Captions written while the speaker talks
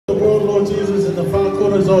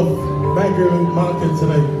of Mangere market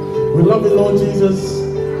today. We love you, Lord Jesus.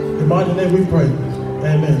 In the mighty name we pray.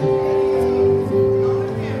 Amen.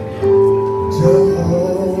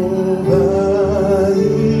 Jehovah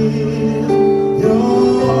is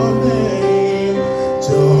your name.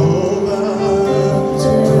 Jehovah,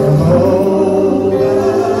 Jehovah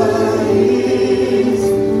is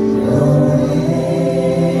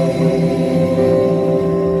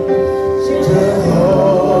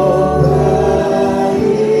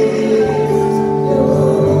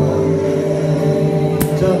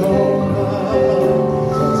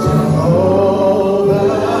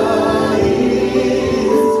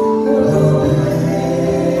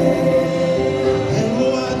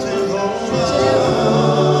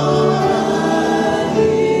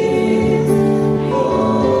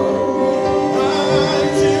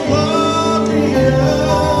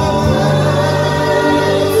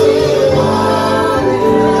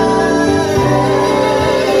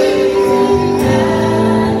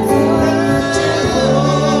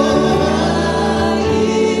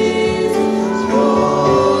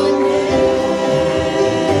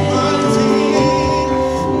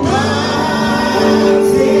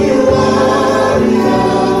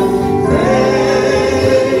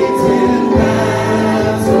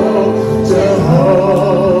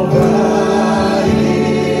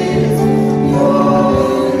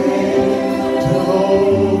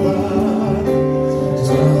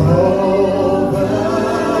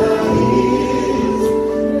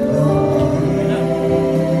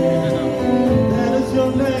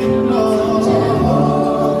your name.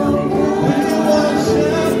 Jehovah is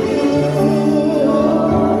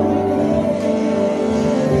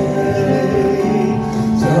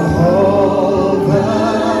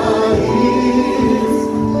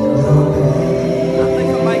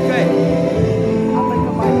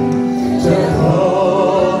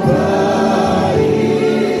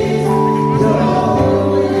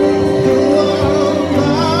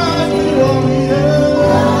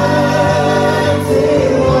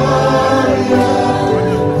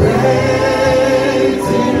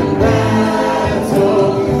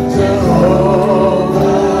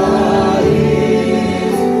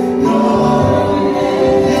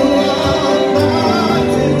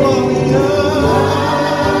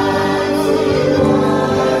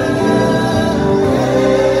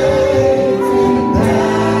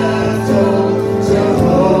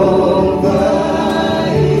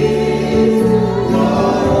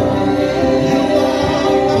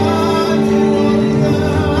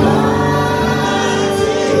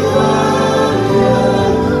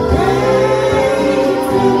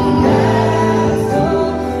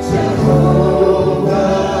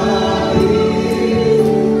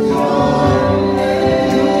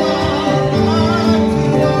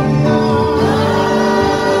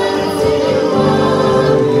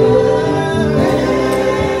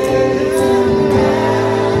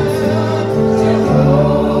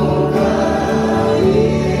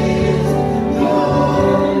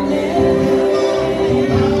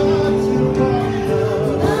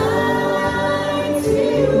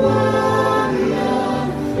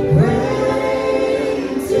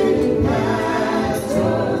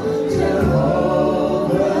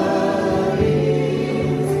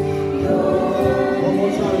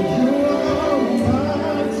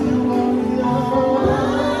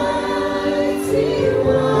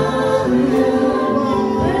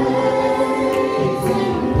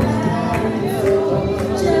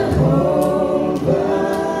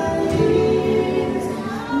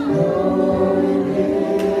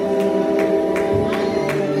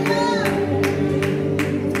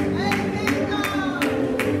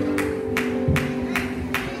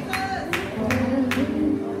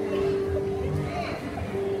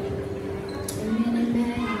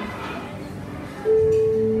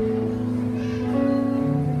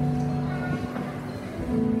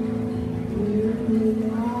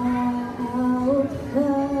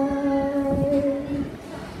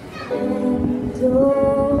your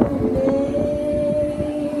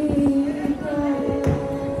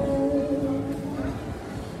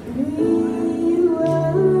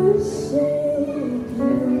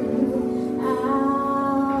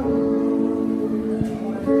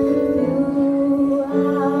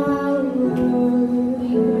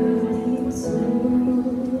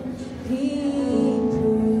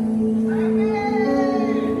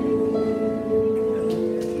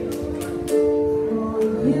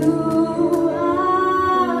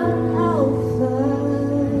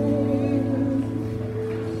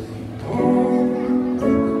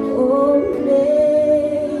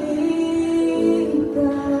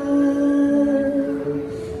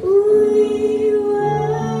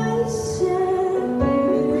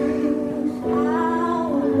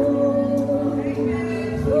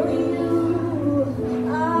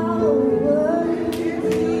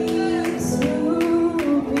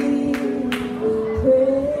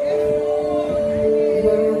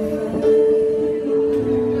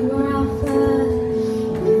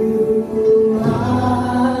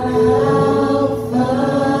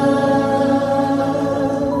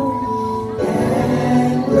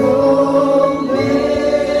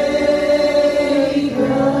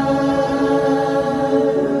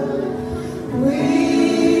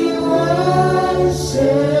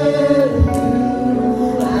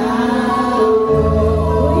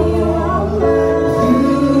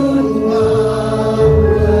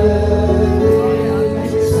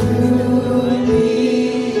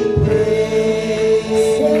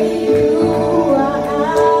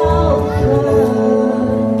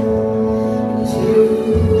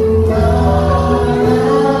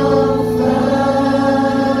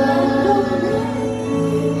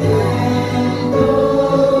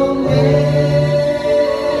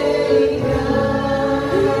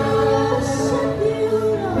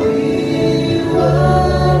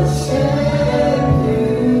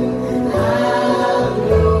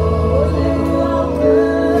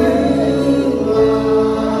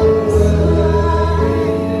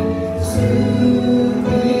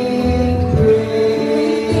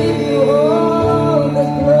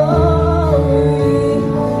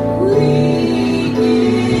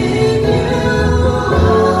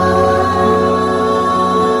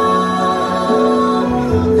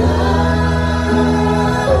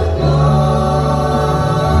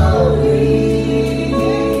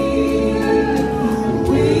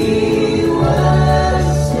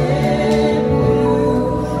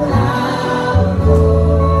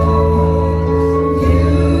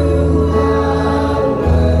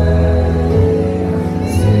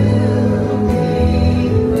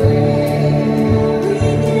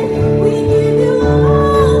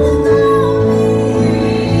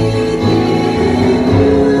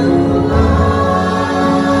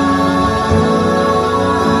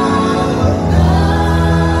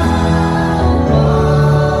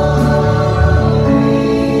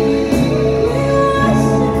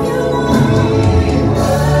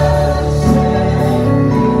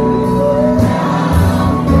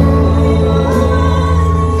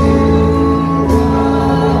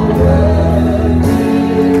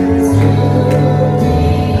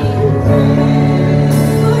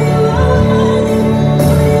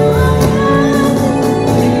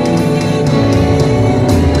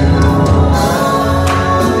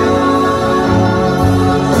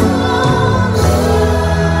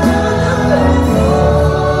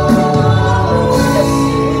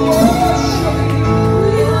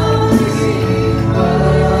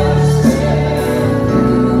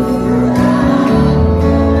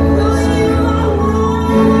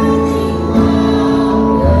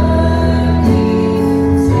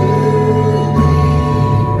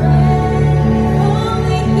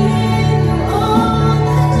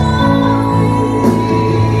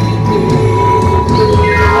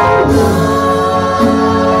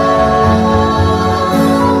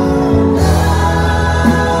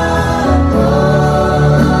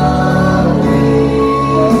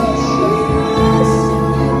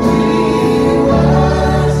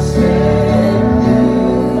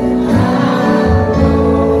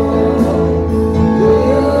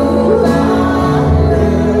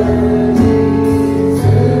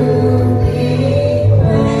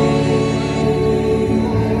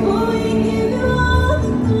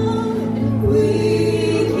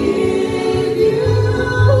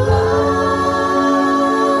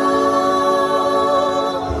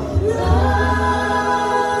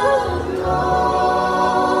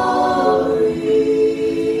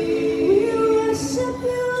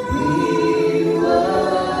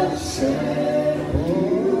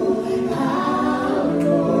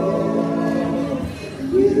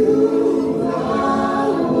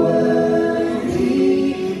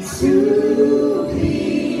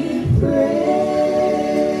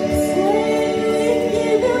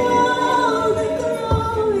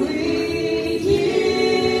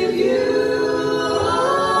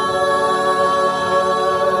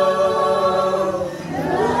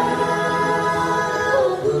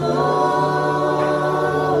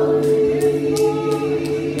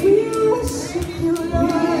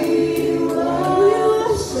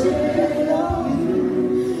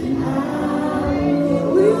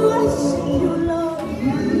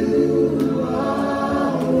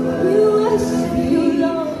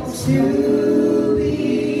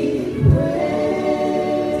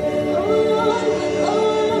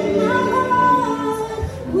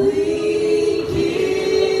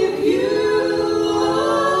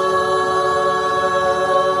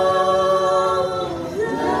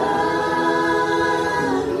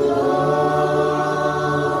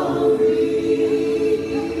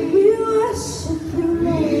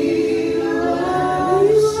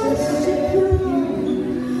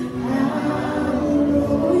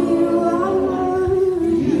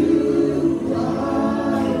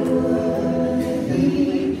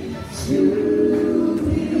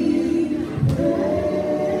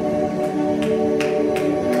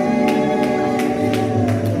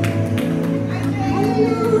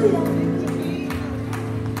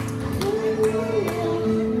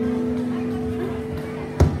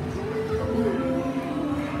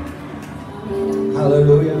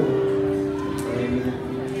Hallelujah. Amen.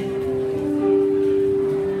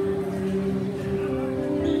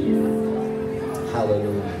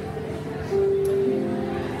 Hallelujah.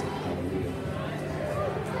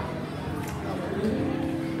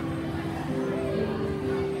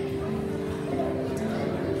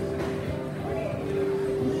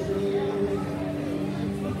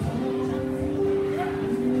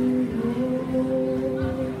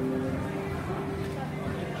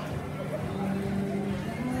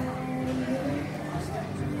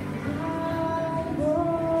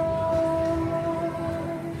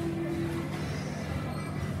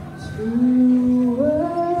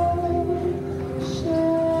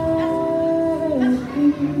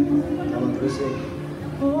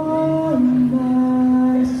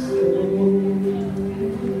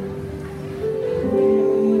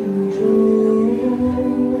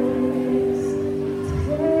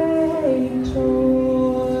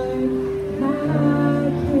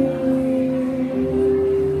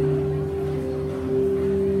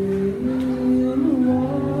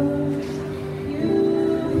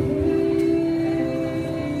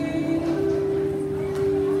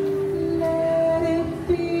 Let it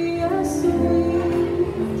be a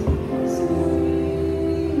sweet, sweet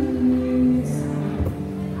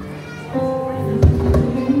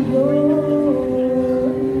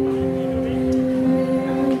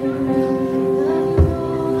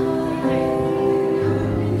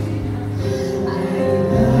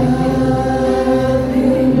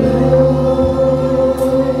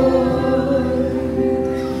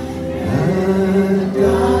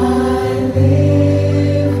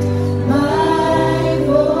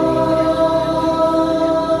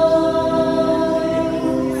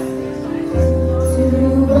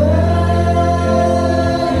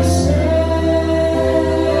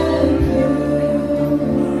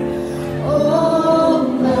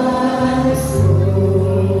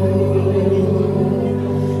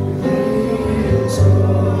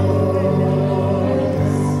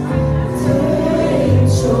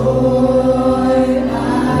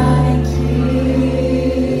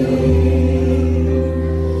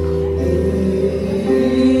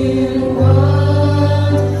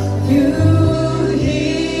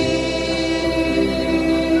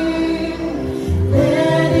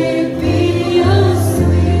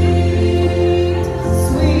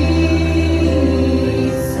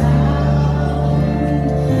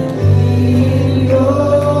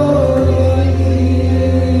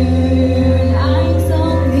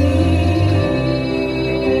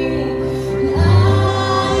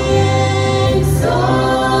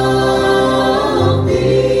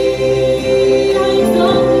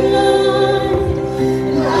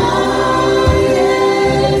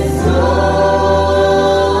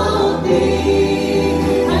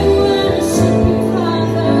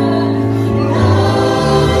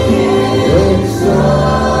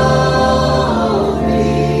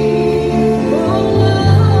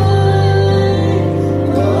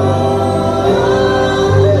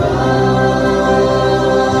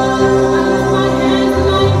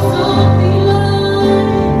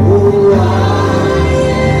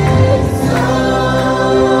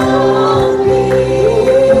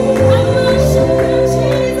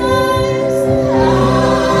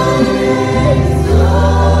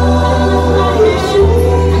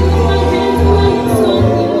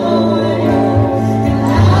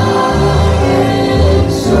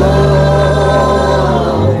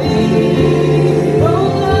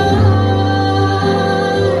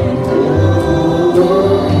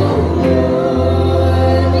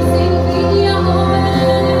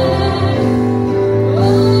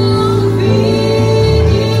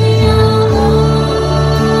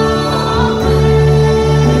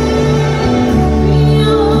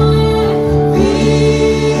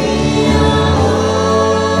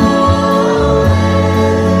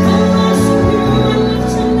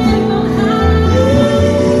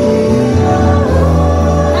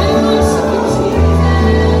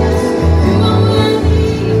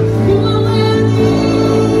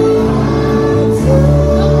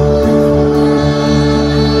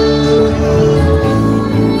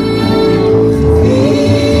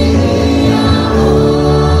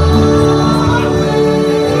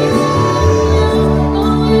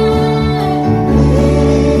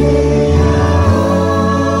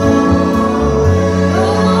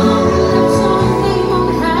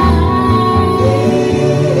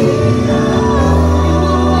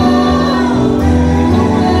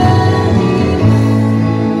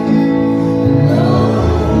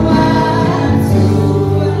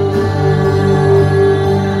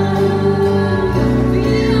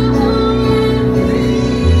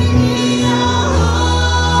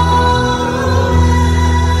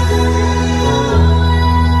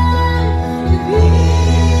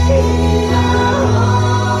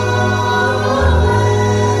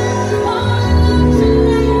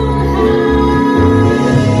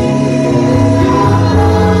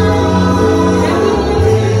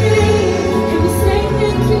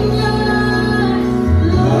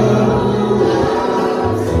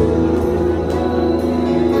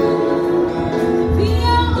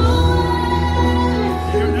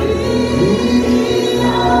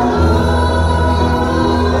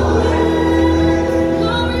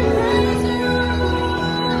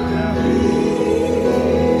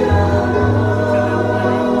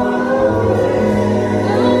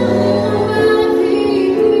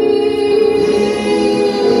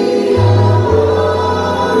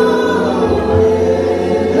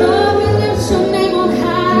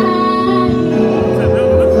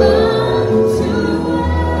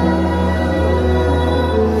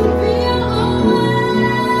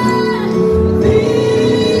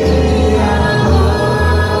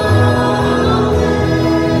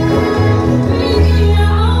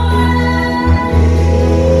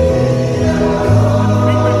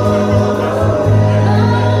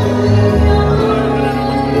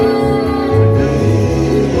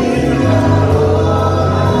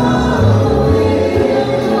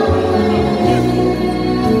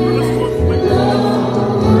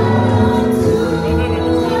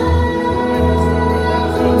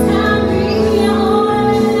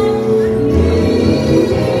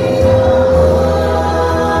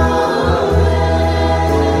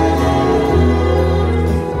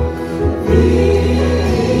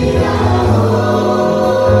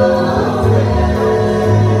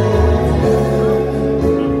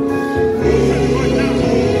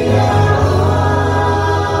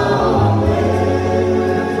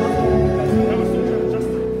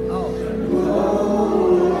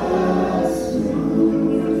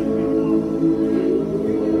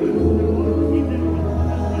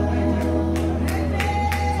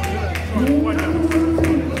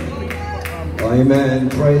Amen.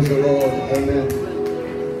 Praise the Lord. Amen.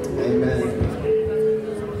 Amen.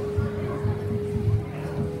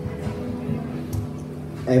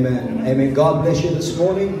 Amen. Amen. God bless you this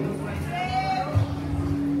morning.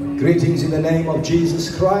 Greetings in the name of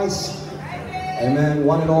Jesus Christ. Amen.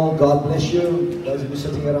 One and all, God bless you. Those of you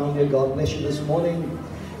sitting around here, God bless you this morning.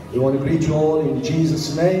 We want to greet you all in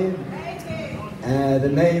Jesus' name. The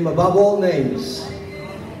name above all names.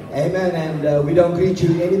 Amen. And we don't greet you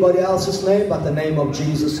in anybody else's name but the name of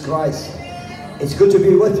Jesus Christ. It's good to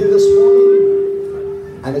be with you this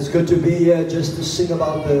morning. And it's good to be here just to sing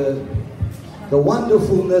about the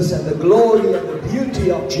wonderfulness and the glory and the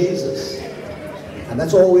beauty of Jesus. And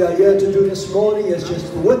that's all we are here to do this morning, is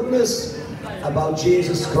just to witness about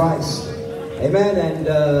Jesus Christ. Amen. And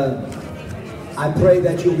I pray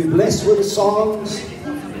that you'll be blessed with the songs.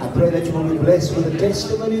 I pray that you will be blessed with the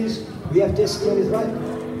testimonies. We have testimonies, right?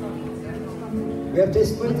 We have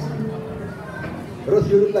testimonies. Ruth,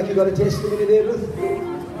 you look like you got a testimony there,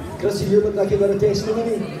 Ruth. Chrissy, you look like you got a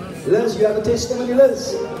testimony. Liz, you have a testimony,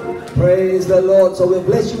 Liz. Praise the Lord. So we'll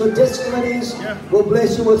bless you with testimonies. We'll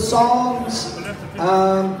bless you with songs.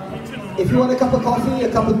 If you want a cup of coffee,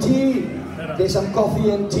 a cup of tea, there's some coffee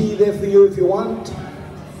and tea there for you if you want.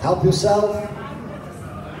 Help yourself.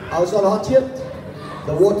 Oh, it's not hot yet.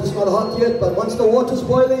 The water's not hot yet, but once the water's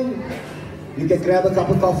boiling, you can grab a cup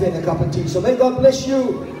of coffee and a cup of tea. So may God bless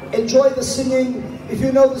you. Enjoy the singing. If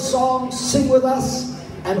you know the songs, sing with us.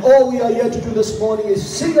 And all we are here to do this morning is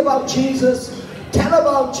sing about Jesus, tell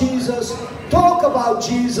about Jesus, talk about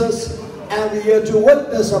Jesus, and we're here to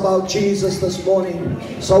witness about Jesus this morning.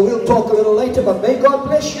 So we'll talk a little later, but may God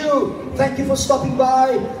bless you. Thank you for stopping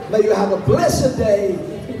by. May you have a blessed day,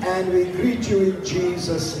 and we greet you in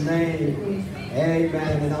Jesus' name.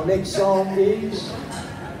 Amen. And our next song is...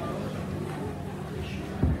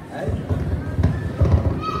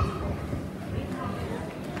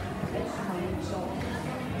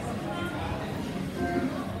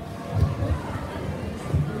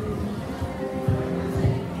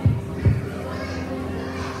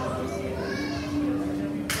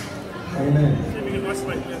 Amen.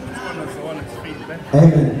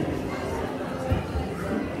 Amen.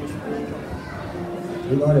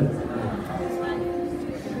 We got it.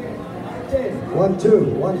 1, 2,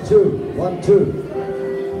 1, 2, 1, 2.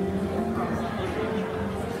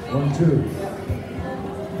 1, 2.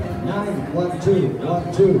 9, 1, 2,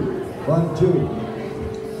 1, 2, 1, 2.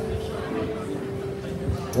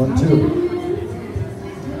 1, 2.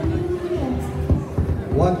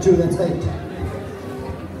 1, 2, that's 8.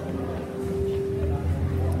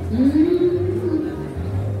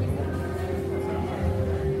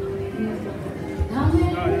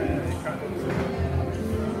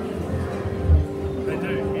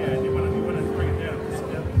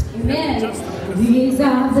 These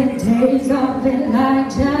are the days of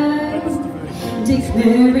Elijah,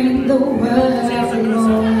 declaring the word of the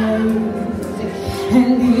Lord.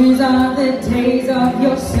 And these are the days of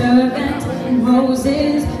your servant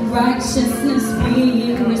Moses, righteousness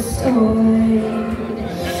being restored.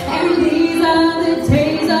 And these are the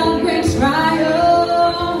days of great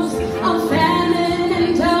trials, of famine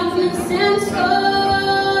and darkness and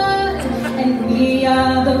sword. And we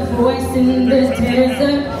are the voice in the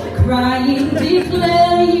desert, crying,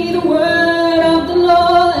 declare ye the word of the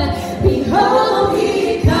Lord. Behold,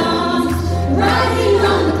 he comes, riding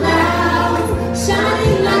on the clouds,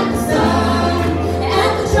 shining like the sun.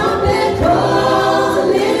 And the trumpet calls,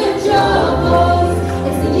 lift your voice.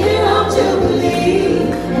 It's the year of Jubilee,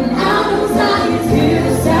 and out of Zion's here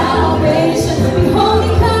is salvation. Behold,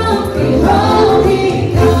 he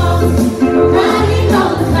comes, riding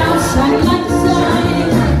on the clouds, shining like the sun.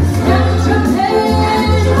 And the trumpet.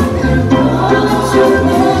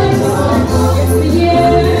 It's the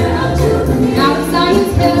year of Jubilee.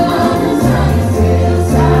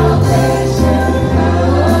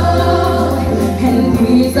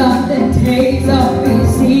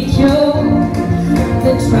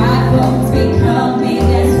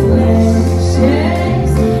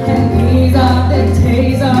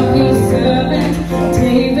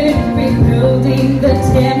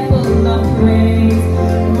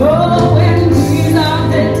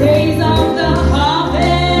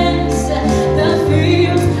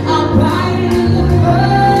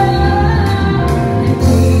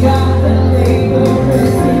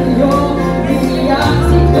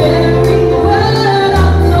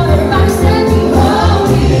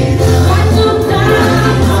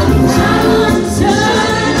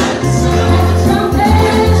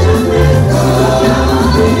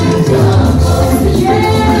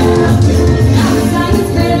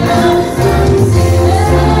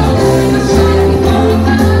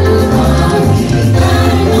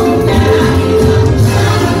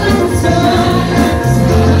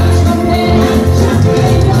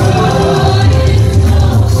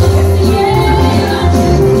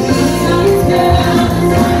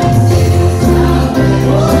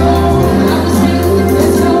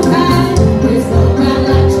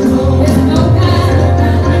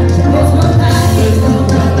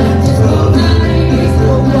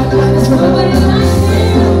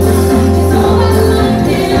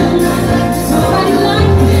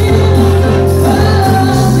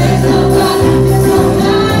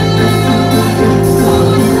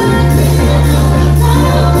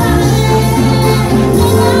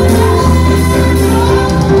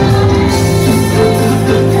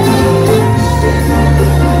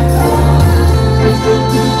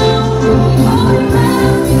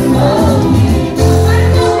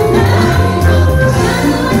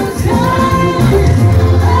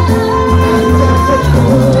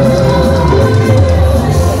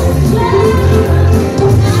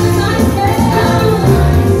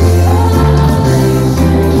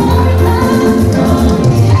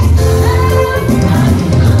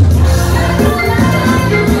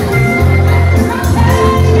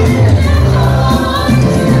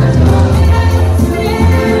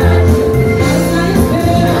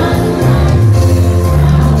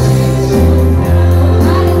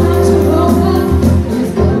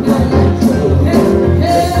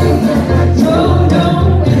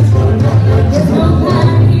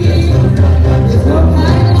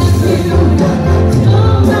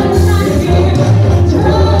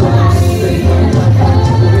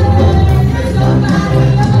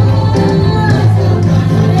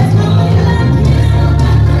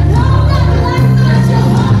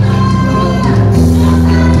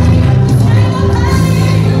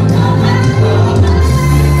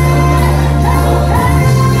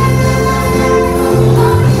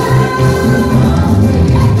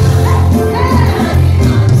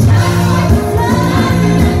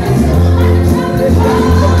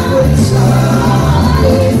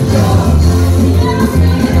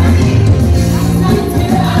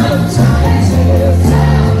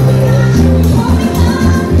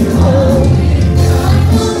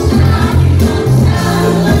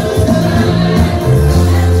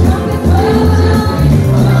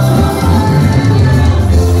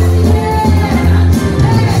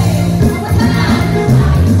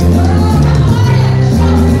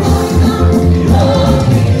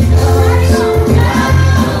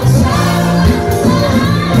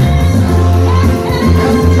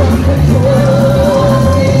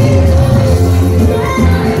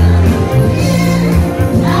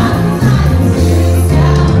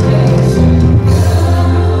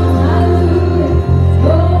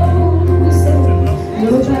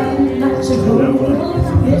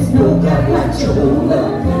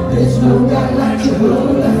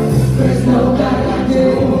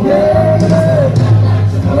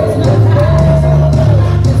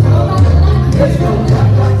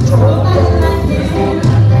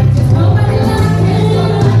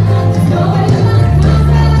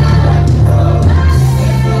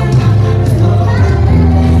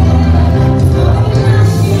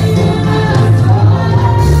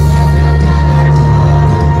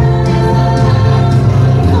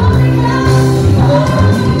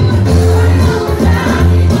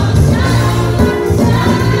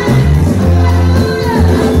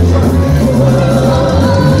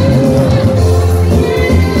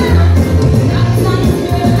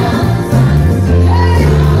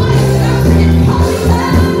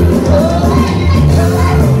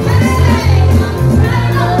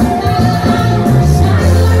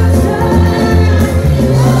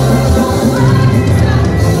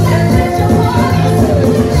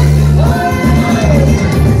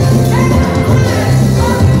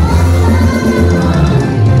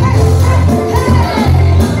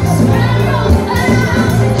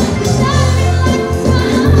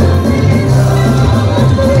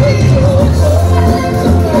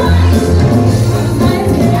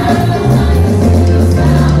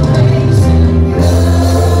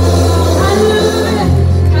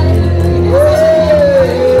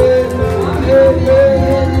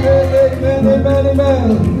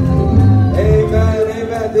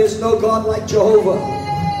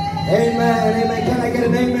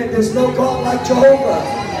 amen? There's no God like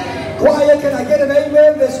Jehovah. Choir, can I get an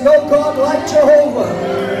amen? There's no God like Jehovah.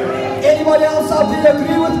 Anybody else out there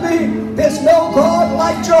agree with me? There's no God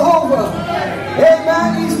like Jehovah.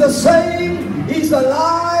 Amen. He's the same. He's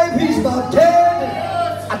alive. He's not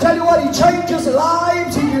dead. I tell you what, He changes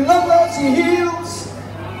lives. He delivers. He heals.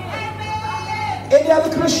 Any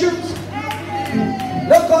other Christians?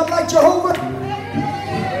 No God like Jehovah. We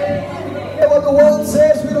don't care what the world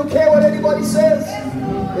says. We don't care what anybody says.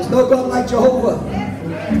 There's no God like Jehovah.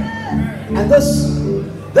 And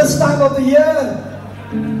this time of the year,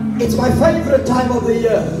 it's my favorite time of the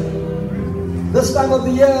year. This time of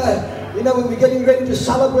the year, you know, when we're getting ready to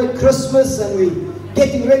celebrate Christmas and we're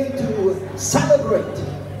getting ready to celebrate.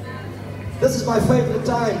 This is my favorite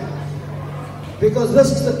time. Because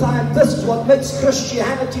this is the time, this is what makes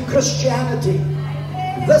Christianity, Christianity.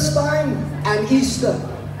 This time and Easter.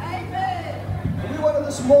 We want to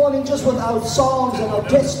this morning, just with our songs and our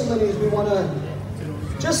testimonies, we want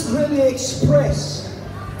to just really express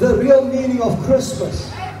the real meaning of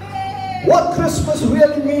Christmas. What Christmas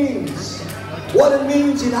really means. What it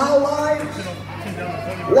means in our lives.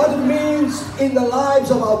 What it means in the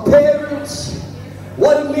lives of our parents.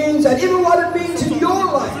 What it means, and even what it means in your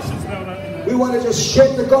life. We want to just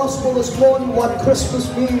share the gospel this morning, what Christmas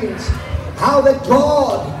means. How that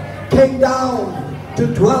God came down to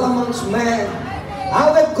dwell amongst man.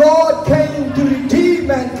 How that God came to redeem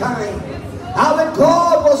mankind. How that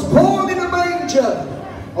God was born in a manger.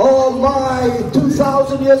 Oh my,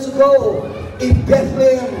 2,000 years ago in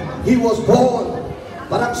Bethlehem He was born.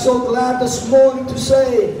 But I'm so glad this morning to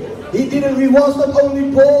say He was not only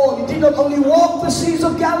born, He did not only walk the seas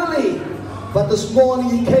of Galilee, but this morning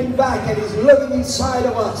He came back and He's living inside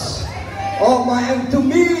of us. Oh my, and to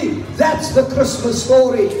me, that's the Christmas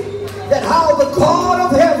story. That how the God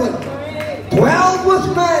of heaven dwelled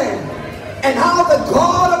with man. And how the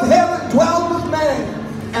God of heaven dwelled with man.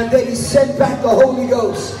 And then He sent back the Holy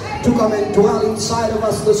Ghost to come and dwell inside of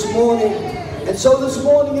us this morning. And so this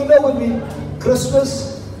morning, you know, when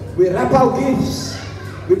Christmas, we wrap our gifts.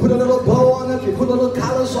 We put a little bow on it. We put a little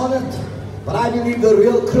colors on it. But I believe the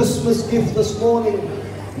real Christmas gift this morning,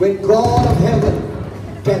 when God of heaven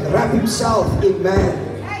can wrap Himself in man.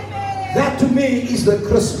 That to me is the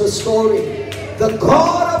Christmas story. The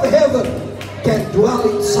God of heaven can dwell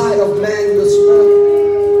inside of man this morning.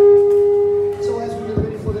 So as we get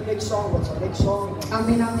ready for the next song, what's our next song?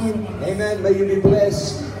 Amen, amen. Amen. May you be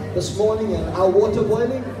blessed this morning. And our water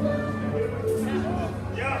boiling?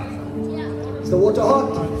 Is the water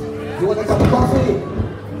hot? You want a cup of coffee?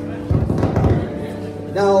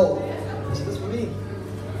 Now, is this for me?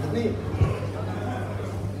 With me?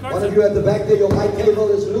 One of you at the back there, your mic cable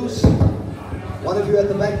is loose. One of you at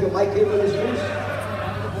the back, your mic cable is loose.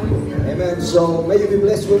 Amen. So may you be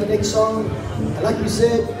blessed with the next song. And like we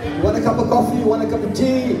said, you want a cup of coffee, you want a cup of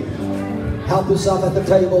tea, help yourself at the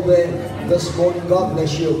table there this morning. God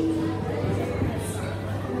bless you.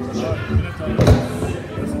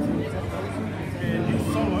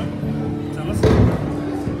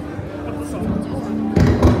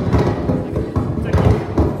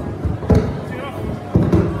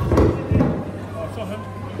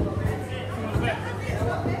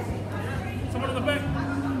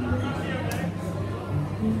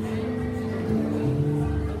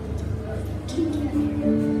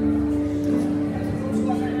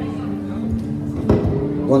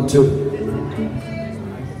 One, two.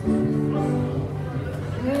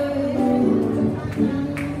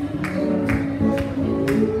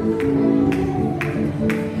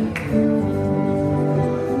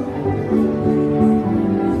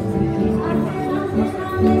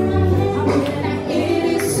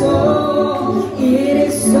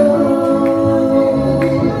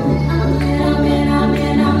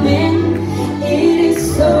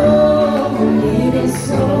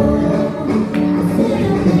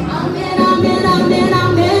 Amen.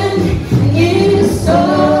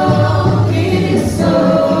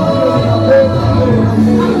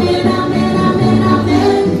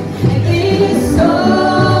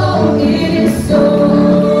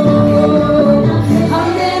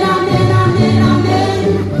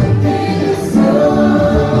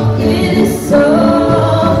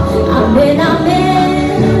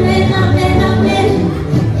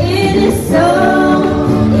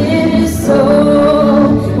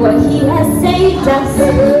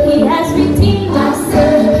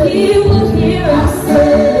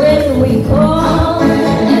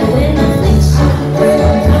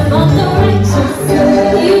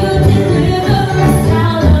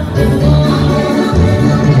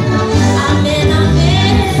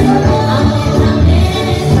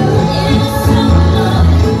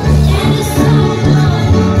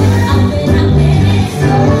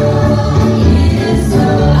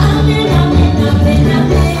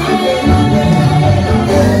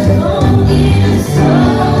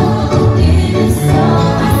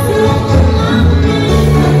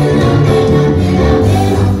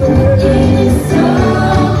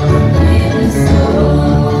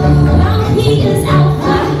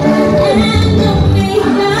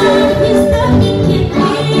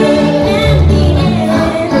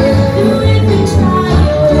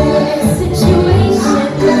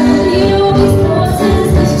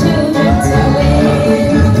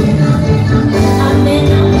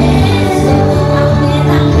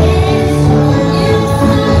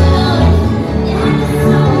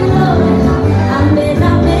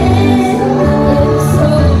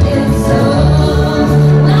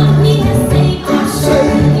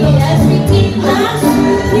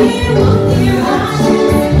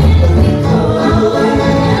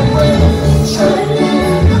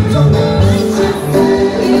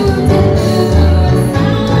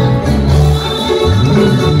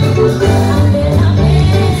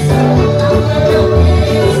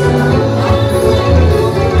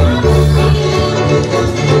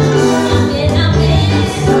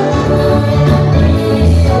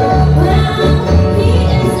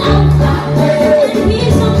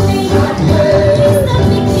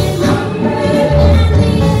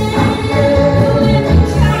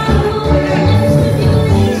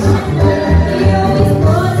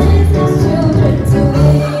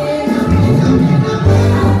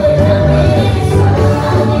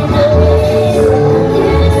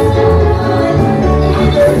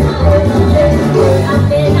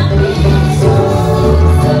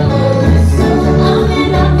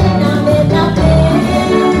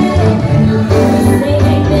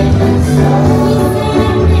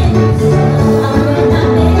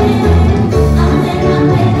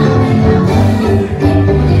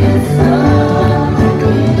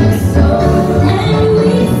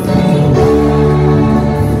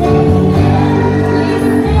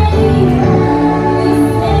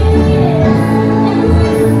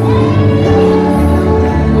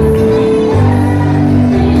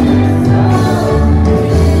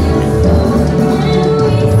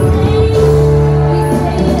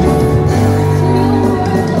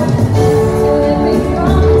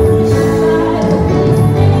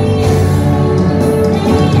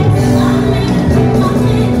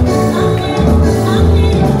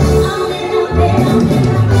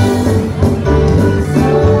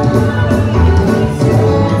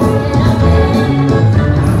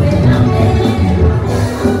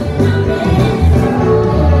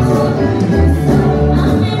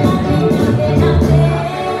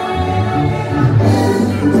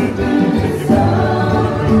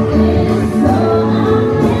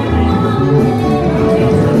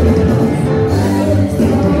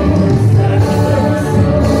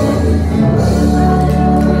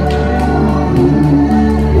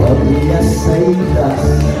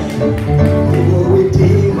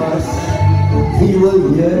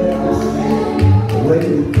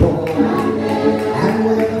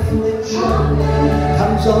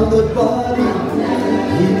 body.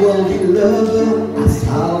 He will deliver us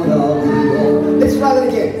out of the world. Let's try that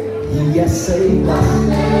again. He has saved us.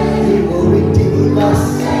 He will redeem us.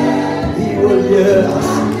 He will hear us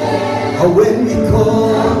when we call.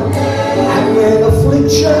 And when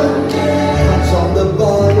affliction comes on the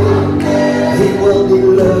body, He will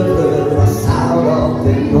deliver us out of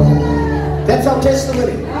the world. That's our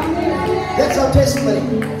testimony. That's our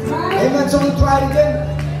testimony. Amen. So we'll try it again.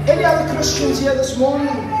 Any other Christians here this morning?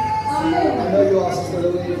 I know you are, Sister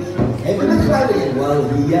Louise. Amen. Let's try it again. Well,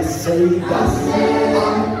 He has saved us.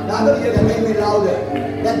 Now I'm going to hear that amen louder.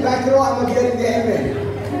 That back row, I'm not hearing the amen.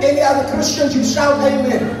 Any other Christians, you shout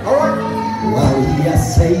amen. Alright? Well, He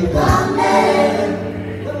has saved us.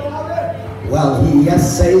 Amen. Little louder. Well, He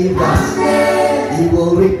has saved us. He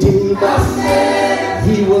will redeem us.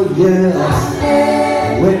 He will hear us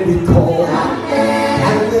when we call.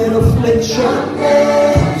 And when affliction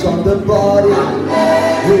comes on the body,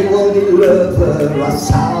 He will deliver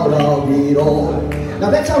us out of it all. Now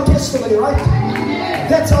that's our testimony, right?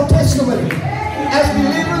 That's our testimony. As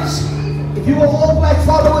believers, if you are All Black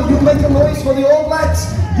follower, you make a noise for the All Blacks.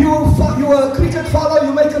 You are a cricket follower,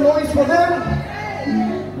 you make a noise for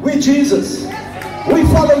them. We Jesus. We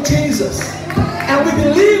follow Jesus. And we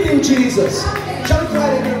believe in Jesus. Shall we try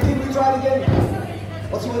it again? Can we try it again?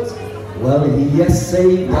 What's the words? Well, He has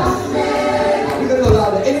saved us. We're going to go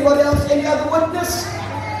louder. Anybody else? Any other witness?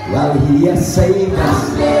 Well, He has saved us.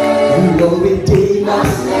 He will redeem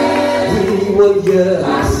us. He will hear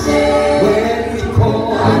us when we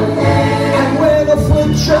call. And when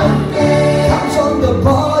affliction comes on the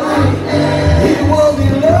body, He will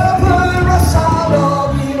deliver us out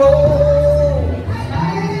of it all.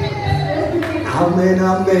 Amen,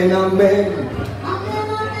 amen, amen.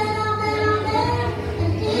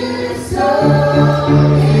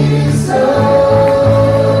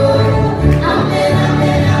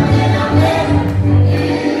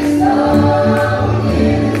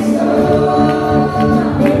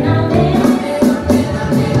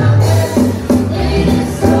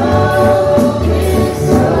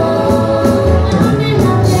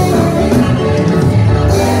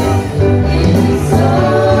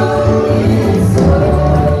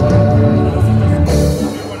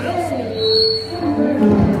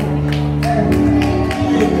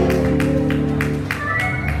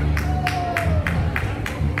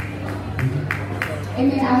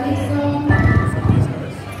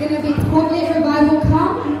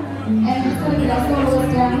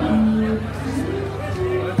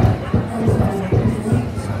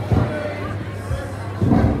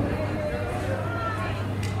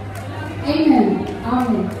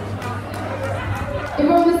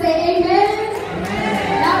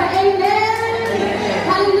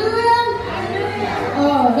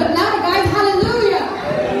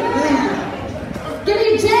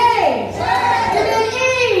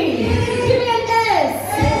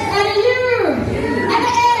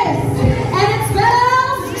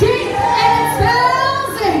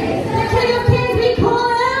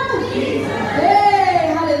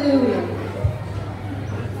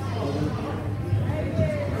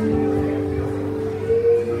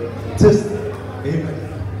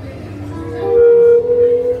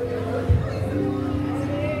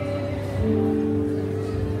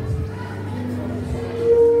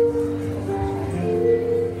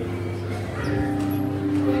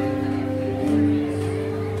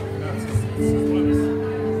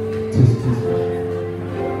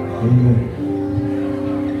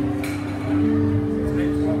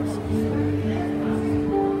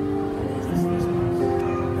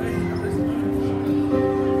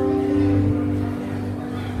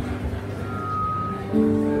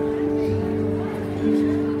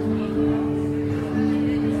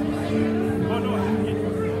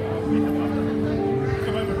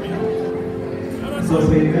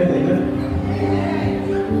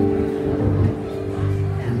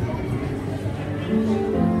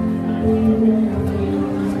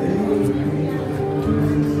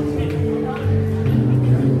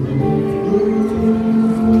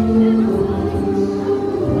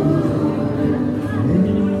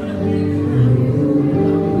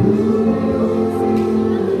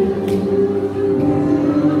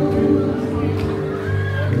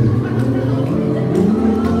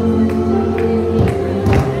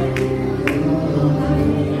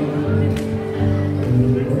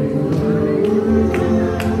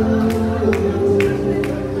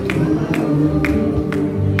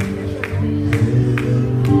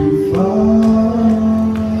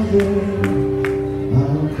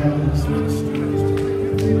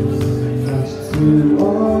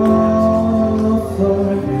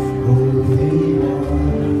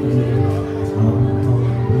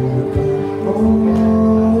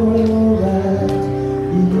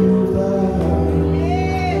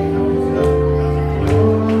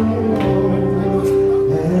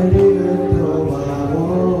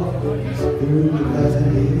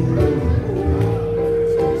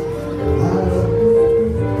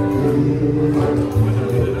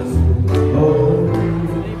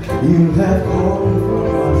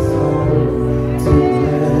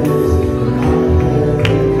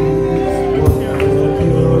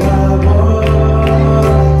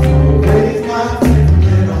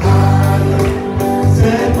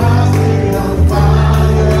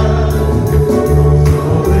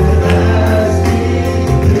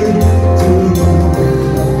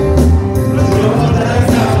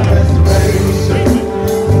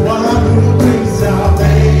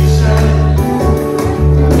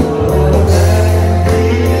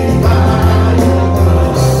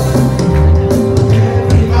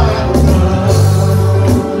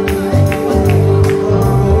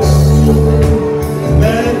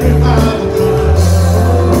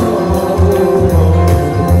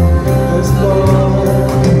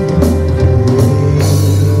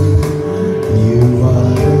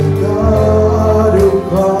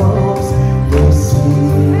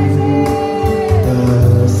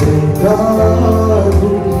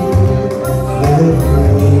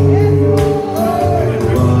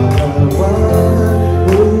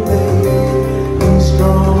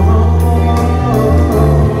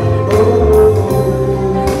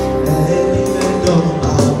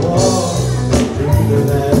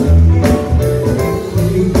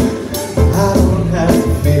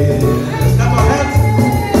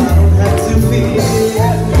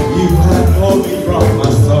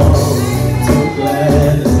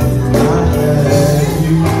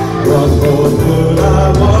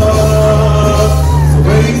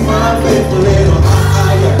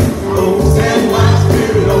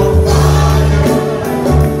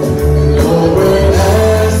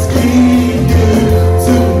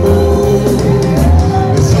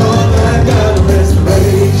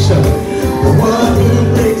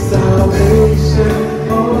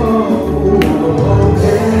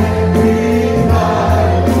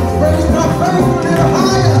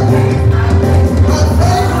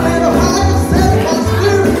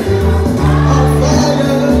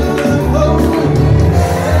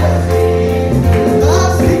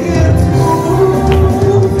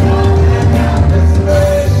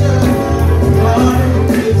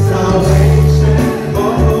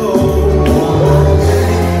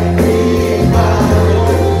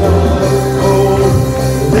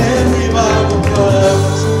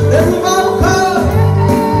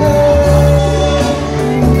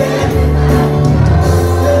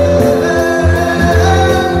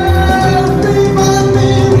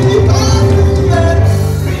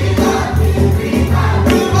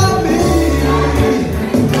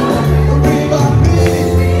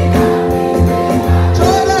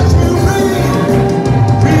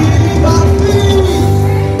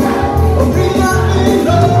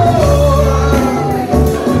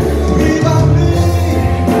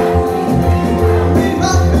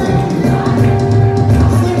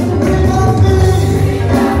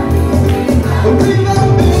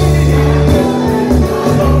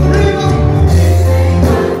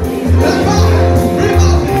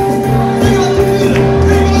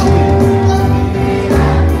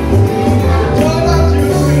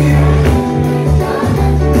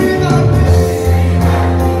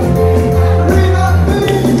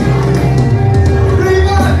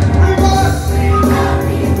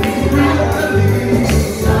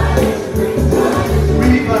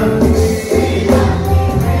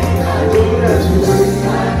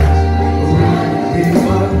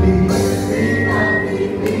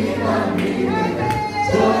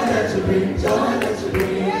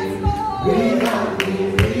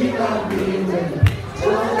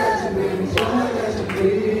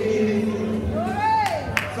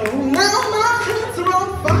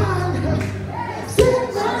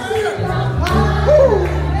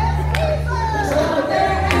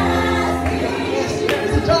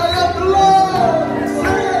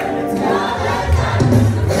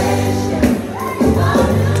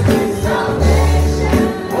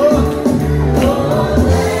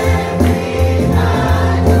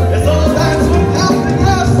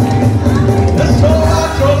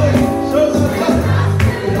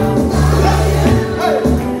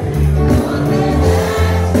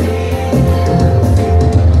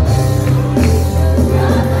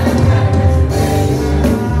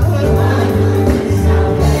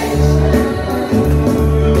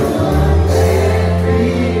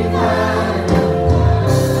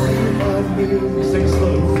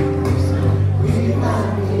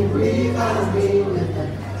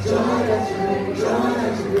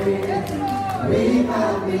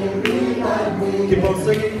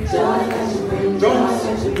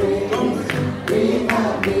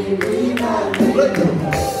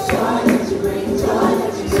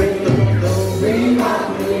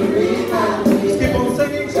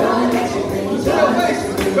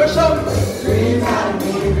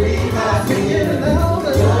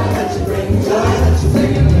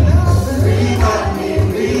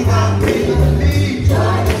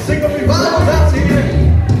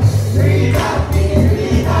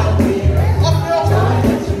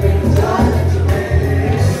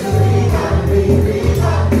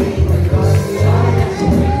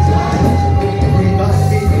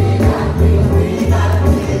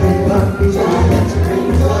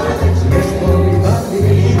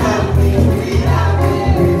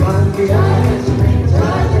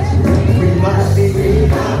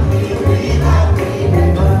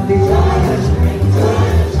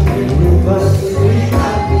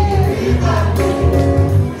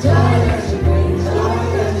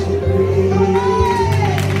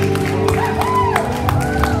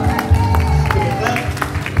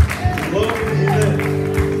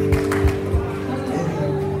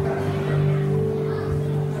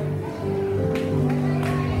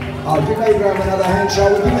 Give Abraham another hand,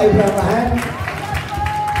 shall we? Give Abraham a hand.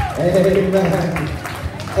 Amen.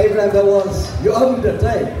 Abraham, that was, you owned it,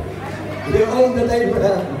 eh? You owned it,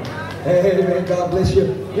 Abraham. Amen. God bless you.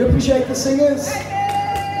 You appreciate the singers?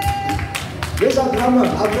 Where's our drummer?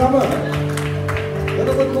 Our drummer. A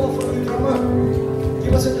little bit more for you, drummer.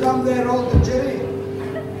 Give us a drum there, roll to Jerry.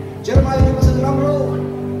 Jeremiah, give us a drum roll.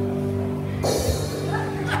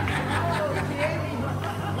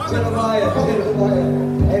 Jeremiah.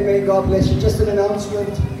 Amen. God bless you. Just an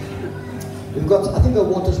announcement. We've got, I think the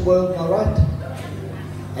water's boiled now, right?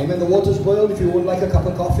 Amen. The water's boiled. If you would like a cup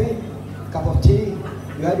of coffee, a cup of tea,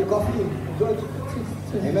 you had your coffee? Good.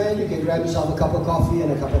 Amen. You can grab yourself a cup of coffee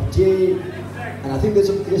and a cup of tea. And I think there's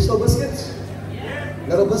still biscuits.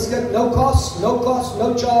 Little biscuit, no cost,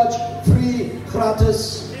 no charge, free,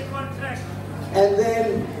 gratis. And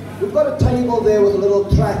then we've got a table there with little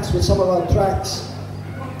tracts, with some of our tracts.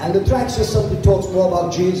 And the tracts just simply talks more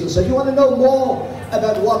about Jesus. So if you want to know more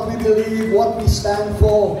about what we believe, what we stand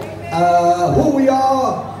for, who we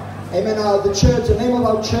are, amen, the church, the name of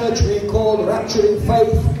our church we call Rapturing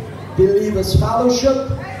Faith Believers Fellowship.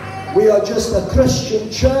 We are just a Christian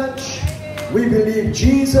church. We believe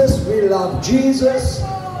Jesus, we love Jesus,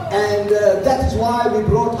 and that is why we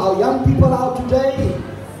brought our young people out today,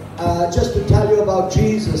 just to tell you about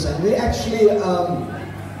Jesus. And we actually,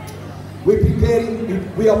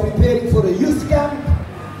 we are preparing for a youth camp,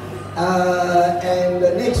 and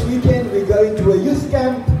next weekend we're going to a youth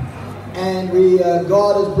camp, and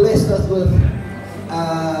God has blessed us with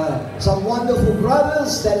some wonderful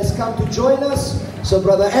brothers that has come to join us. So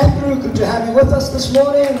Brother Andrew, good to have you with us this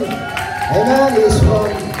morning. Amen. He's from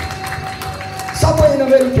somewhere in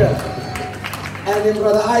America. And then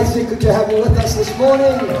Brother Isaac, good to have you with us this morning.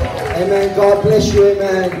 Amen. God bless you.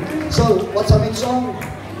 Amen. So, what's our next song?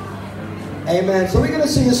 Amen. So we're going to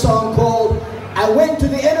sing a song called I Went to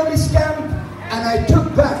the Enemy's Camp and I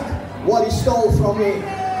Took Back What He Stole from Me.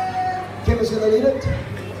 Kim is going to lead it.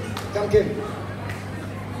 Come, Kim.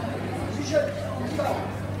 Let's go.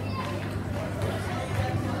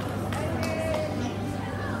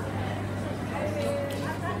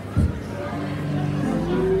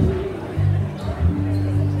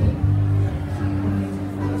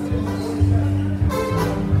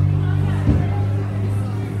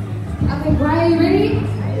 Are you ready? Can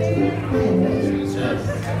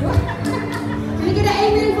we get an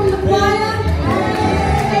amen from the choir?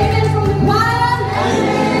 Amen from the choir?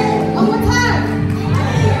 One more time.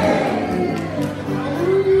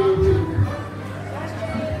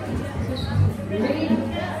 Ready?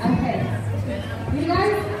 Okay. You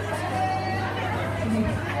guys?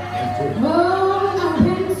 Oh, I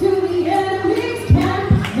went to the enemy's camp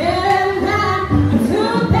and I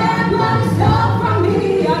took back what he stole from me.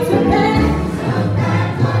 I took back.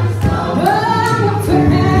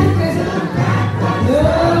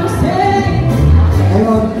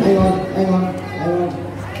 Hang on.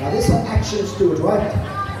 Now there's some actions to it, right?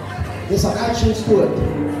 There's some actions to it.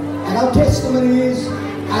 And our testimony is,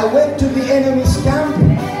 I went to the enemy's camp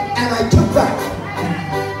and I took back.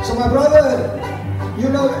 So my brother, you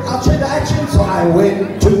know, I'll show you the action. So I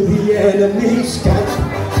went to the enemy's camp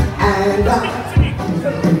and I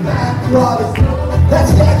took back what.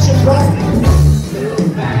 That's the action, right?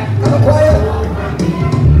 I'm a choir.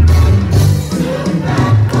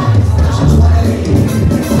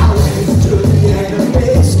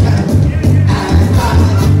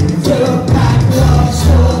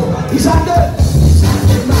 He's under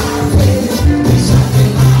my feet. He's under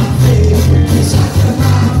my feet. He's under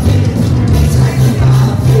my feet. He's under my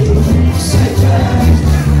feet.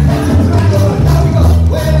 Satan.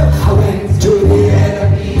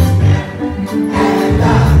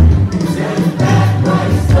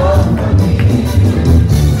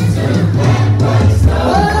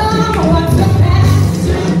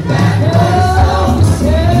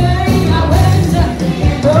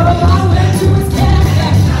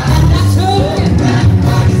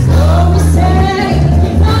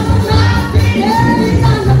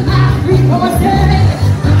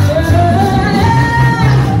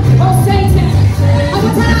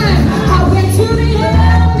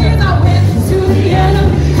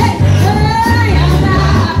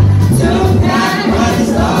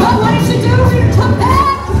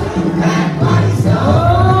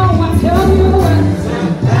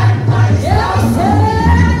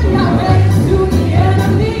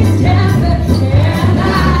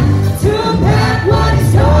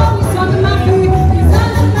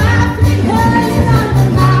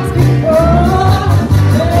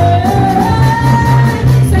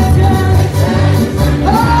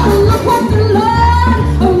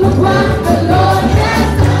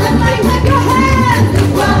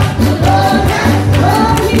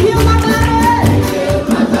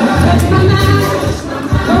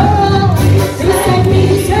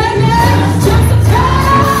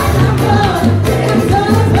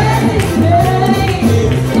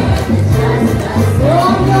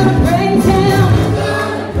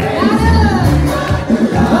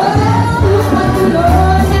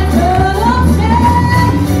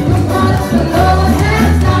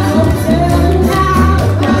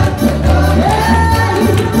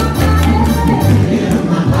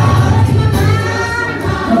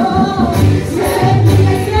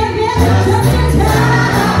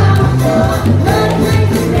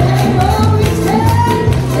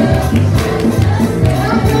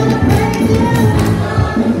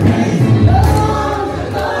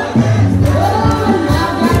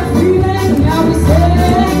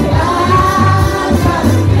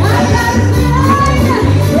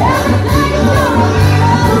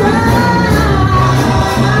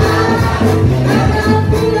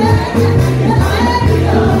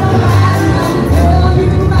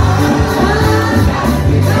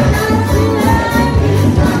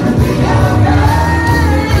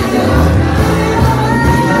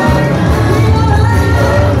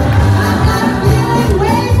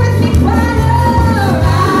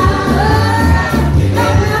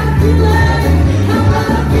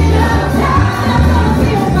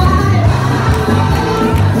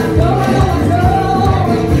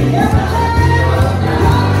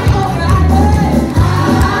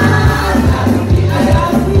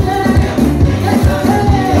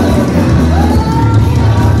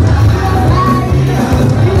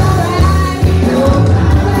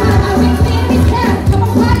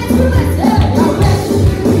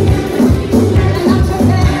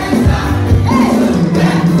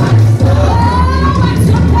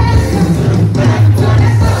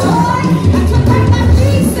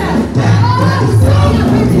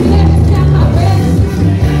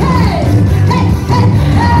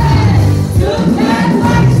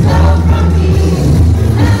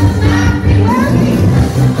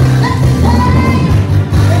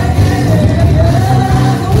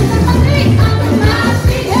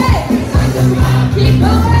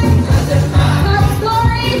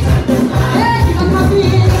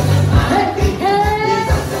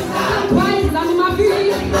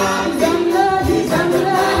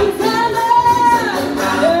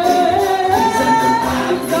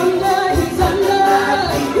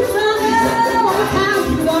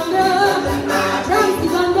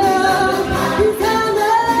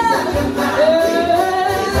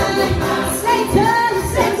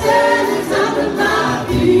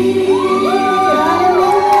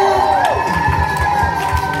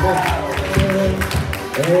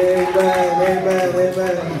 Amen.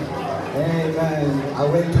 I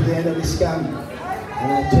went to the enemy's camp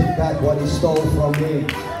and I took back what he stole from me.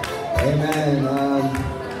 Amen.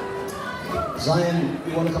 Zion,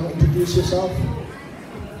 you want to come and introduce yourself?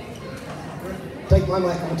 Take my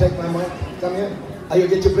mic. Take my mic. Come here. Are you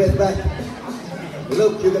get your breath back?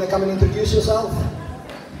 Look, you're going to come and introduce yourself.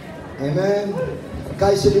 Amen.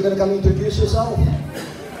 Kaiser, you're going to come and introduce yourself.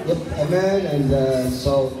 Yep. Amen. And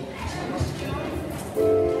so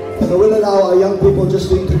we'll allow our young people just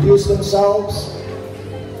to introduce themselves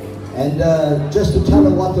and just to tell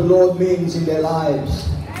them what the Lord means in their lives.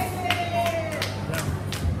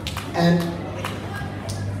 And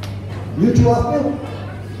you two up there,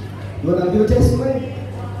 you want to give a testimony?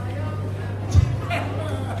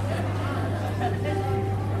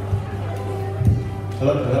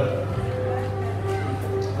 Hello.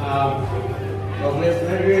 God bless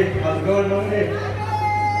Mangere. How's it going, Mangere?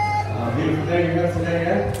 Beautiful day you have today,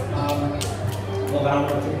 yeah? Well, I don't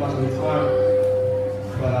want to take much of your time,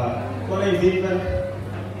 but my name's Ethan.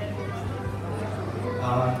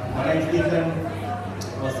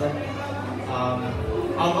 What's up?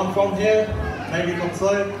 I'm from here, maybe from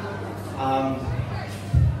Township.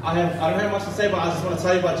 I don't have much to say, but I just want to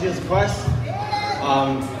tell you about Jesus Christ.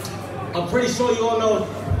 I'm pretty sure you all know,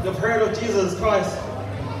 you've heard of Jesus Christ,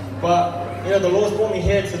 but you know the Lord's brought me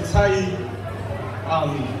here to tell you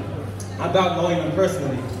about knowing him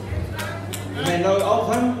personally. You may know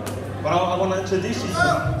of him, but I want to introduce you to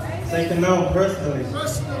him so you can know him personally.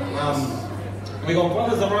 We got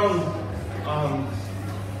brothers around.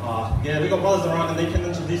 We got brothers around, and they can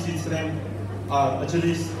introduce you to them.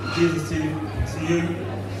 Introduce Jesus to you.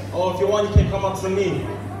 Or if you want, you can come up to me.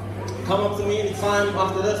 Come up to me anytime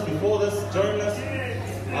after this, before this, during this.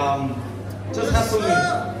 Just hassle me.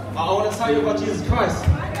 I want to tell you about Jesus Christ,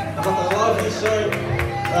 about the love He's shown,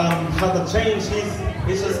 how the change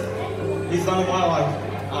He's done in my life.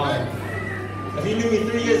 If you knew me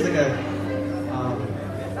 3 years ago,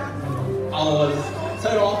 I was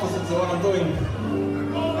total opposite to what I'm doing.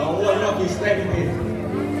 I would not be standing here.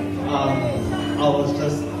 I was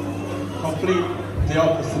just complete the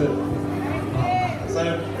opposite. So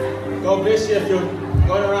God bless you if you're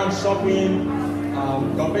going around shopping.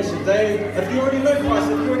 God bless your day. If you already know Christ,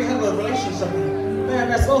 if you already have a relationship, man,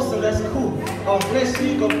 that's awesome, that's cool. God bless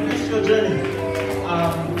you, God bless your journey.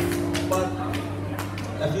 But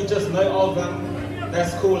if you just know of Him,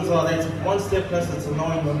 that's cool as well. That's one step closer to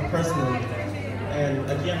knowing Him personally. And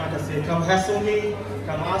again, like I said, come hassle me,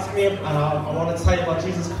 come ask me. I want to tell you about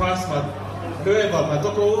Jesus Christ, whoever, my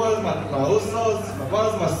dokoas, my usos, my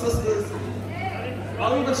brothers, my sisters.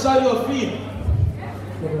 I'll even show you a feed.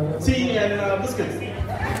 Tea and biscuits.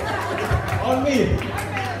 On me.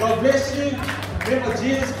 God bless you. Remember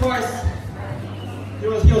Jesus Christ.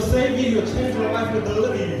 He'll save you, He'll change your life, He'll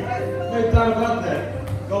deliver you. No doubt about that.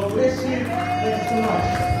 God bless you. Thank you so much.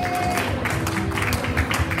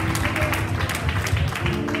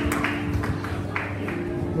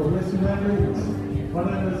 God bless you, Mangere. My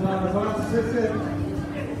name is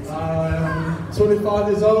I'm 25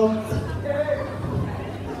 years old.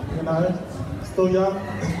 You know, still young.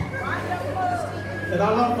 And I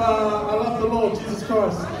love the Lord Jesus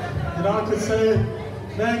Christ. You know, I can say,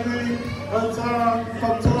 Mangere,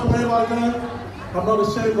 from Township, wherever I go, I'm not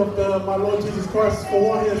ashamed of my Lord Jesus Christ for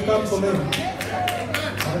what He has done for me. I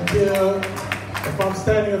don't care if I'm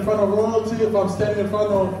standing in front of royalty, if I'm standing in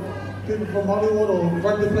front of people from Hollywood or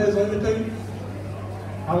rugby players or anything.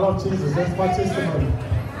 I love Jesus. That's my testimony.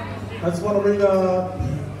 I just want to read a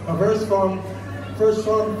verse from 1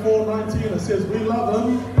 John 4:19. It says, we love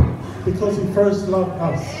Him because He first loved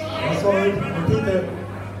us. I just want to repeat that.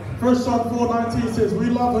 1 John 4:19 says, we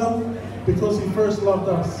love Him because He first loved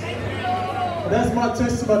us. And that's my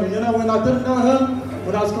testimony. You know, when I didn't know Him,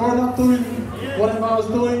 when I was growing up doing whatever I was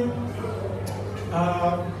doing,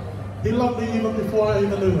 He loved me even before I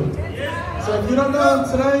even knew Him. So if you don't know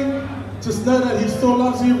Him today, just know that He still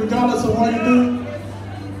loves you regardless of what you do.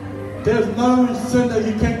 There's no sin that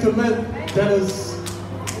you can commit that is,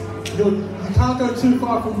 you can't go too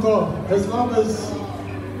far from God. His love is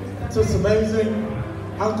just amazing,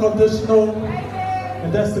 unconditional,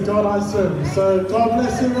 and that's the God I serve. So God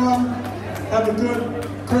bless everyone. Have a good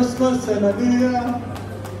Christmas and a New Year,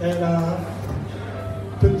 and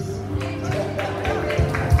peace.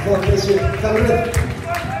 God bless you. Come in.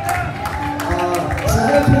 Say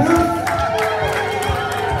hi to Ruth.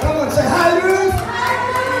 Come on, say hi, Ruth.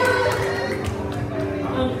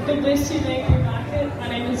 God bless you, Mangere Market. My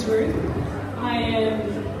name is Ruth. I am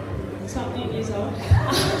something years old.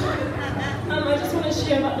 I just want to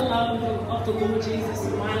share about the love of the Lord Jesus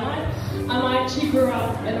in my life. I actually grew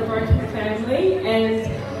up in a broken family, and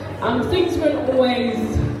things weren't always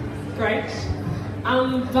great.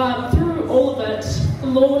 But through all of it, the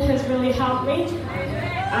Lord has really helped me.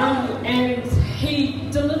 And He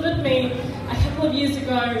delivered me a couple of years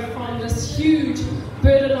ago from this huge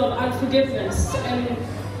burden of unforgiveness. And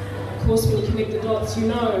of course, when you connect the dots, you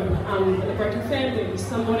know, in a broken family,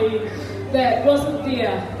 somebody that wasn't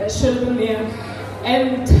there, that should have been there.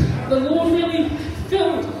 And the Lord really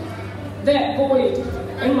filled that void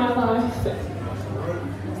in my life.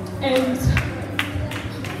 And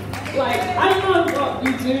like, I know what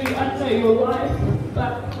you do, I know your life,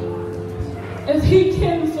 but if He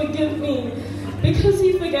can forgive me, because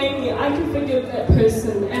He forgave me, I can forgive that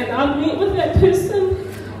person. And I met with that person,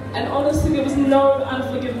 and honestly, there was no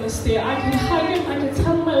unforgiveness there. I could hug him, I could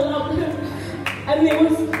tell him I loved him, and there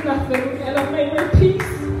was nothing. And I made my peace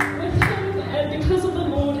with him, and because of the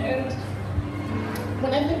Lord. And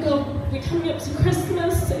when I think of, we're coming up to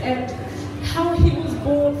Christmas, and how He was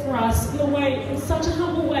born for us in such a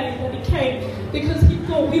humble way that He came, because He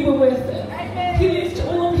thought we were worth it. He left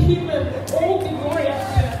all of heaven, all the glory up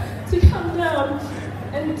there, to come down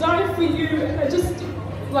and die for you. And I just,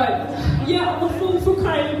 yeah, I'm a fool for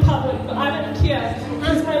crying in public, but I don't care,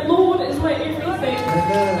 because my Lord is my everything,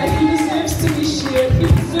 and He deserves to be shared. He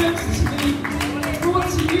deserves to be brought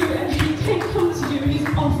to you, and He can come to you. He's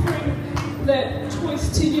offering that choice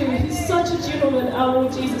to you. He's such a gentleman, our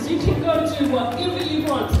Lord Jesus. You can go do whatever you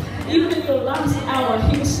want, even in your last hour.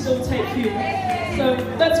 He will still take you. So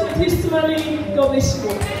that's my testimony. God bless you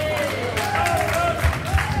all.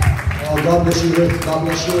 Oh, God bless you, Rick. God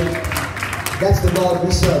bless you. That's the God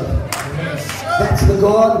we serve. That's the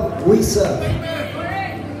God we serve.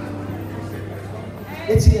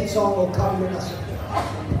 Let's hear that song, Oh Come With Us.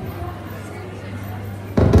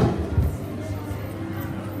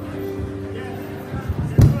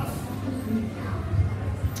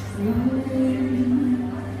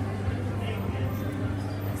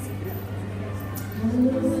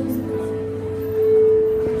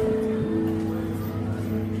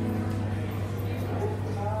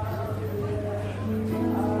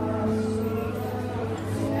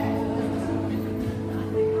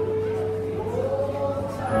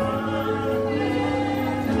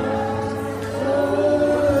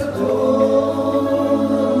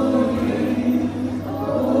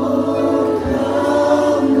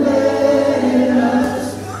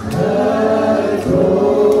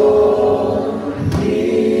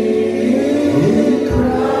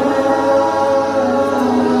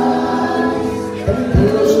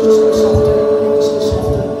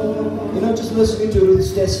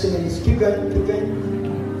 Testimonies. Keep going, keep going.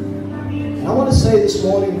 And I want to say this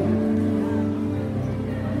morning,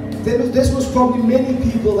 this was probably many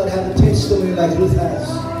people that have a testimony like Ruth has.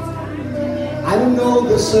 I don't know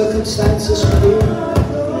the circumstances you're in.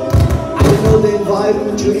 I don't know the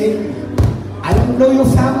environment you're in. I don't know your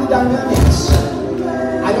family dynamics.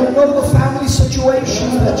 I don't know the family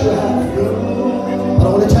situation that you have. But I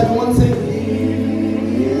want to tell you one thing.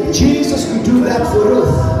 Jesus could do that for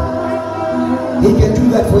Ruth. He can do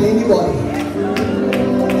that for anybody.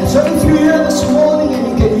 And so if you're here this morning and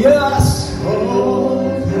you can hear us,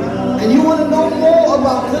 and you want to know more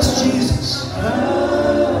about this Jesus,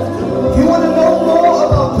 if you want to know more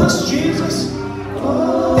about this Jesus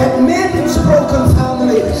that mends broken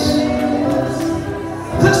families,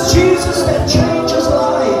 this Jesus that changes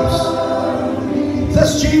lives,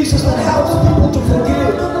 this Jesus that helps people to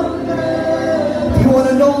forgive, if you want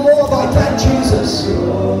to know more about that Jesus,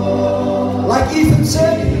 like Ethan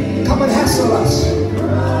said, come and hassle us.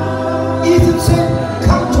 Ethan said,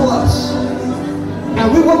 come to us.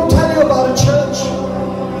 And we won't tell you about a church.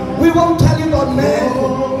 We won't tell you about man.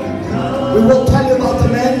 We won't tell you about the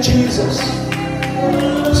man Jesus.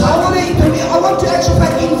 So I want to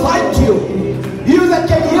actually invite you. You that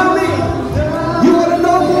can hear me. You want to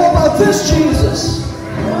know more about this Jesus.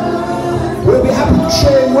 We'll be happy to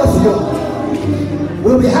share him with you.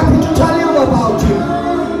 We'll be happy to tell you about you.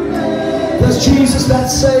 There's Jesus that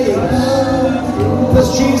saves.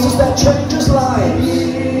 There's Jesus that changes lives.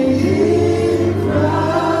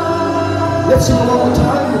 Let's sing one more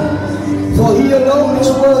time. For He alone is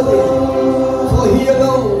worthy. For He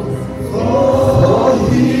alone. For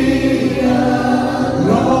He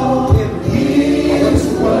alone is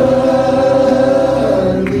worthy.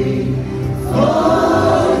 For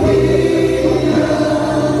He alone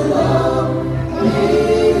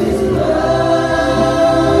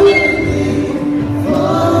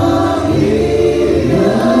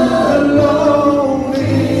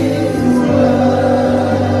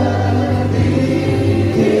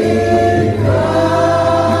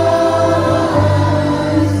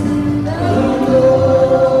is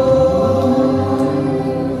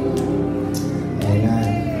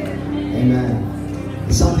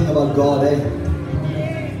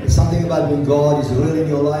finding God is real in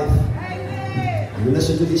your life. You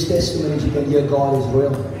listen to these testimonies, you can hear God is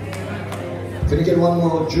real. Can you get one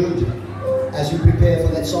more, Jude? As you prepare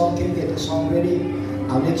for that song, can you get the song ready?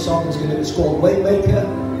 Our next song is called Waymaker.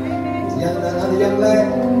 It's another young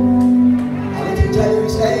lad. I'll let him tell you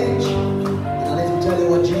his age. And I'll let him tell you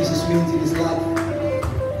what Jesus means in his life.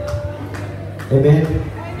 Amen.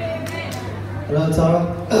 Hello, Tara.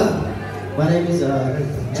 My name is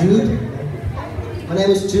Jude. My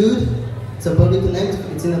name is Jude. It's a biblical name.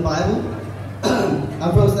 It's in the Bible.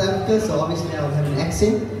 I'm from South Africa, so obviously I have an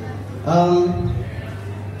accent.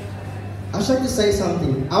 I should like to say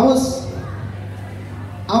something. I was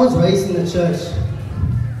raised in the church.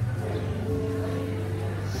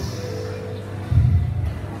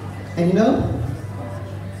 And you know,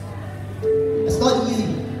 it's not easy.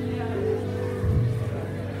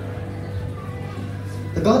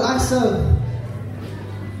 The God I serve,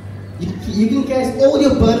 you can cast all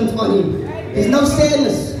your burdens on Him. There's no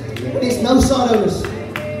sadness. There's no sorrowness.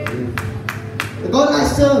 The God I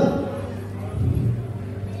serve,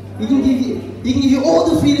 He can give you all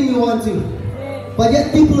the freedom you want to. But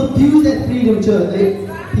yet people abuse that freedom, church.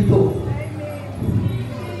 People.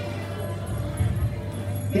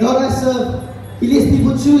 The God I serve, He lets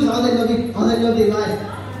people choose how they live their life.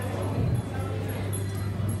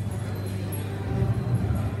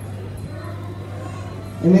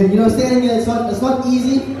 And then, you know, standing here, it's not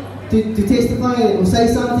easy to testify or say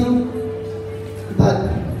something, but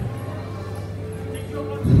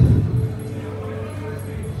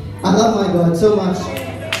I love my God so much.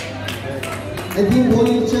 And being born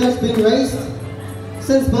in the church, being raised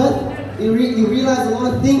since birth, you realize a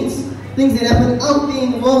lot of things that happen out there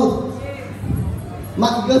in the world. You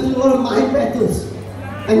go through a lot of mind battles,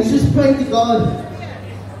 and you just pray to God.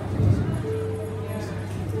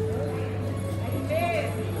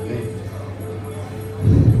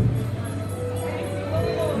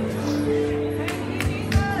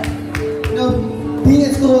 Being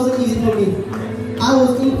at school wasn't easy for me. I was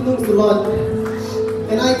influenced a lot,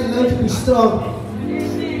 and I had to learn to be strong.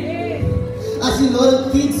 I see a lot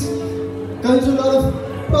of kids going through a lot of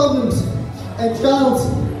problems and trials.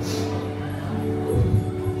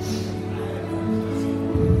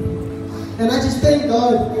 And I just thank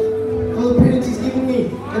God for the parents He's given me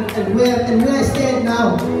and where I stand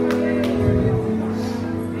now.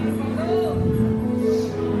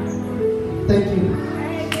 Thank you.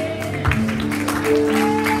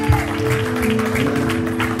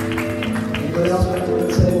 Anybody else want to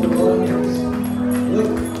say what God means? Look,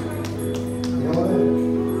 you know what?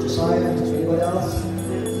 Josiah, anybody else?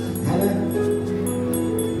 Hannah? I'm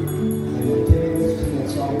going to tell you to sing that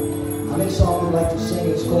song. Our next song we'd like to sing,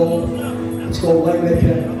 it's called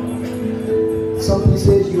Waymaker. Somebody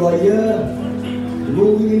says, you are here,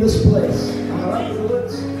 moving in this place. Am I right with the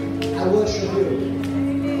words? I worship you.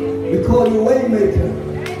 We call you Waymaker,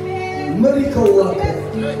 miracle worker,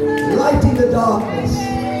 light in the darkness.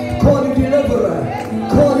 Call you deliverer,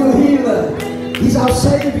 call you healer. He's our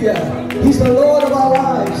Savior. He's the Lord of our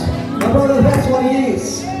lives. My brother, that's what He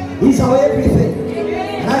is. He's our everything.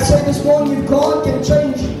 And I say this morning, if God can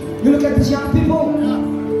change, you look at these young people,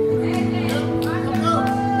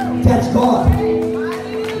 that's God.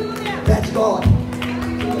 That's God.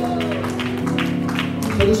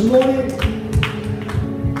 So this morning,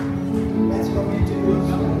 that's what we do.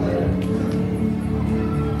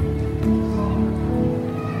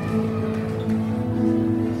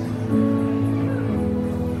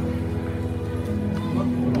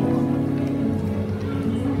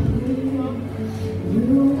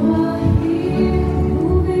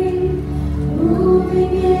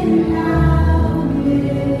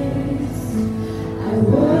 I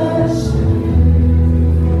worship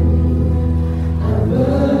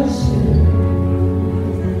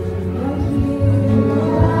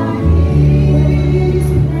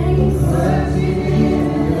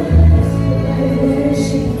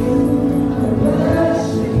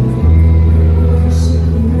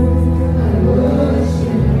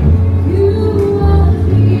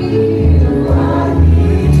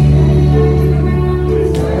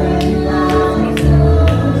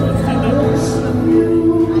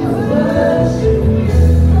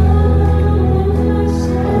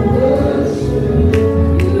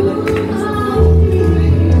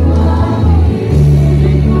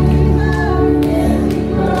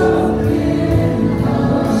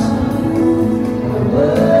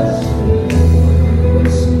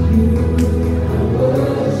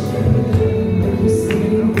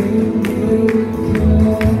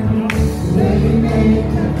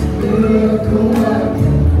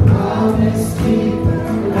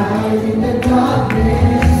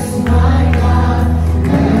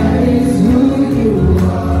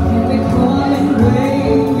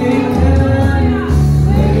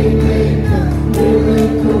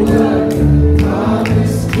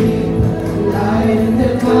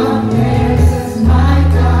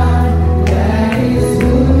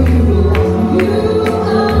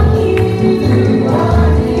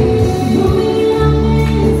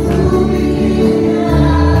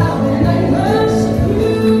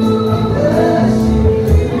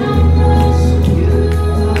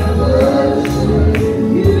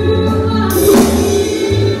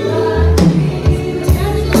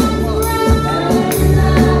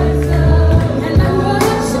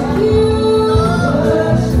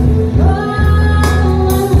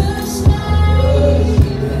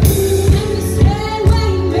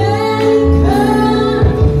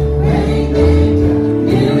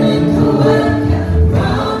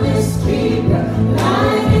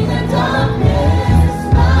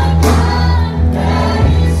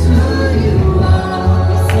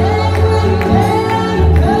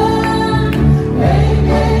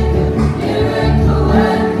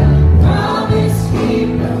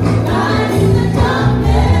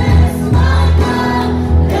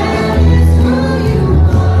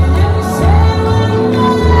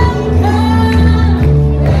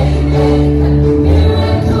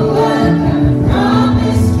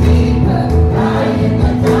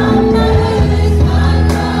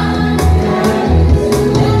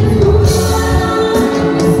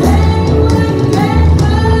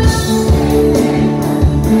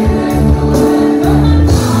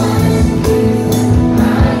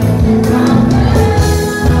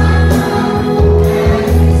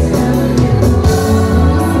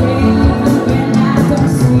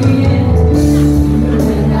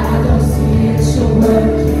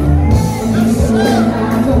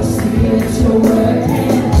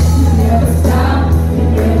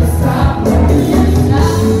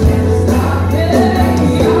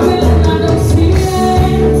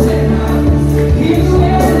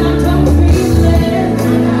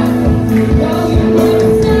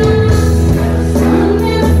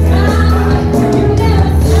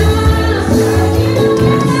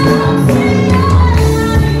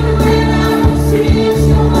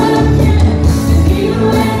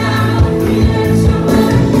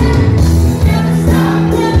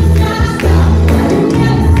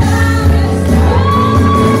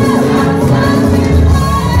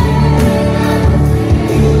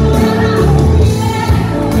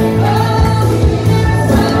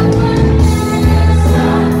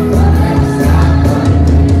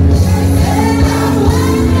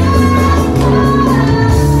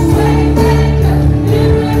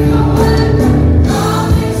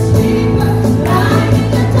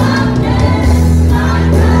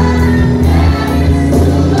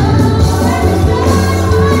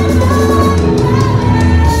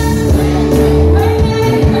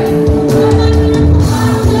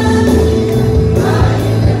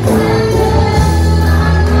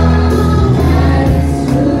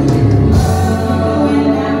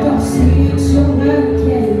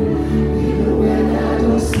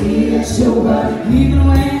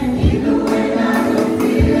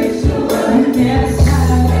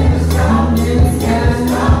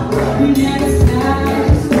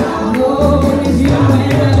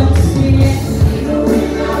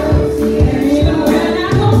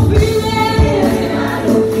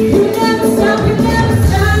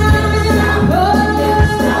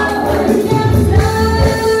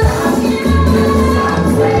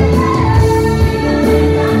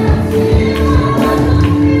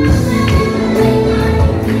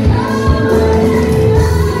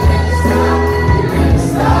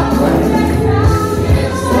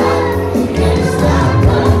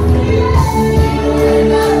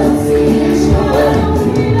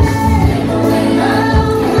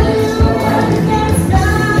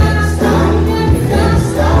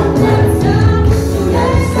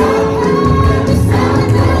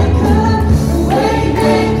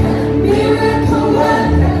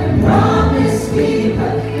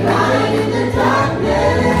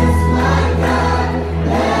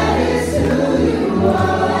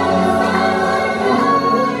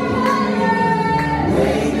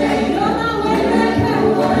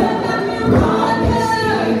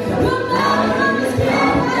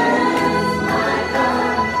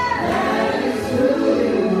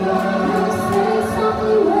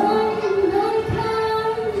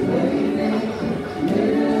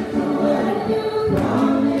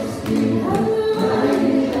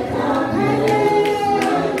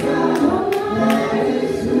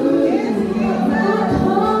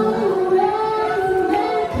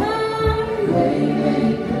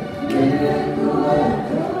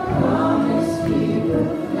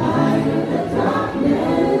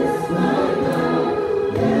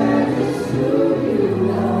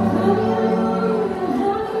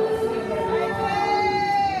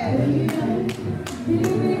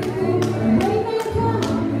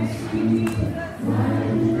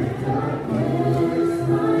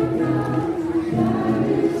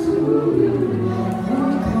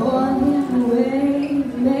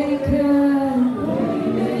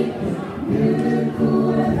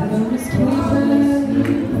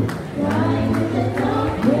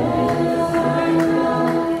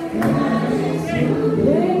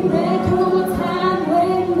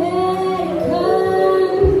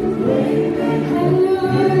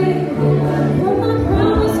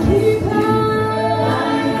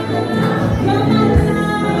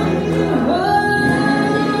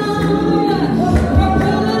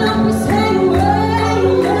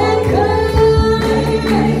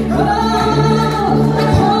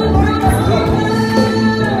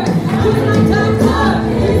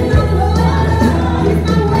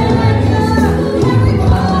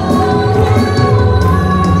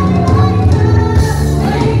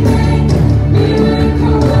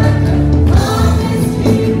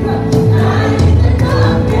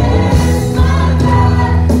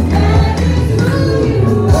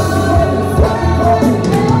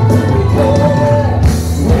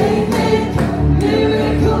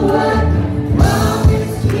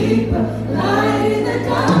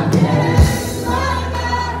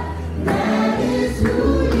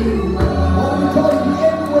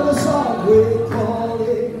call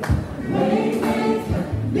him.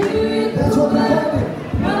 That's what we call him.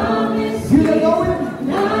 You don't know him?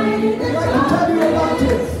 I'd like to tell you about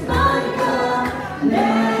him.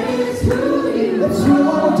 Let's do it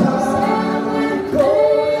one more time.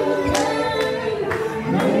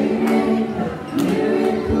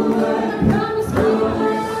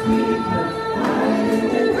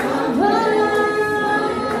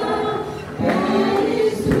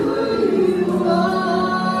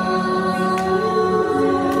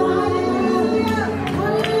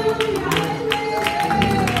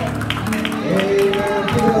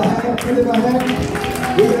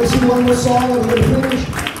 We're going to sing one more song and we're going to finish.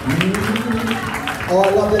 Oh, I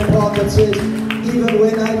love that part that says, even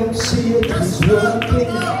when I don't see it, he's working.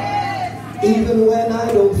 Even when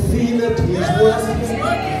I don't feel it, he's working.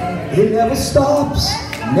 He never stops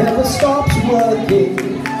working.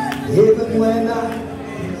 Even when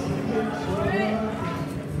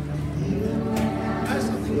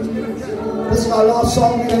this is our last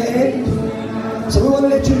song we're going to end. So we want to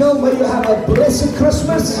let you know, may you have a blessed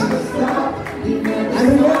Christmas. And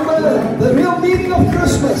remember, the real meaning of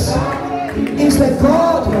Christmas is that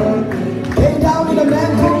God came down in a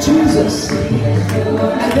man called Jesus.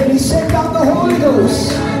 And then he sent down the Holy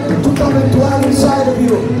Ghost to come and dwell inside of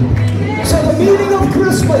you. So the meaning of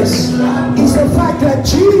Christmas is the fact that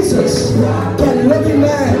Jesus can live in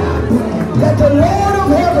man. That the Lord of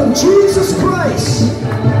heaven, Jesus Christ,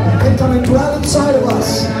 can come and dwell inside of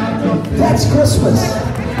us. That's Christmas.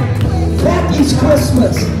 That is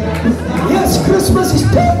Christmas. Yes, Christmas is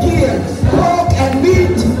turkey and pork and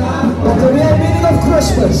meat, but the real meaning of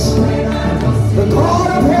Christmas, the God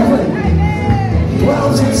of heaven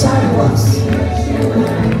dwells inside of us.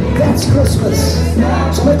 That's Christmas.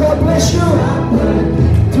 So may God bless you. Do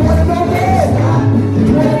you want to know more? Do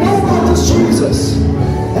you want to know about this Jesus?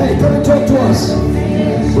 Hey, come and talk to us.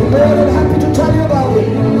 We're more than happy to tell you about it.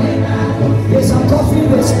 There's some coffee,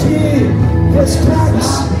 there's tea, there's snacks.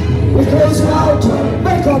 We close it out.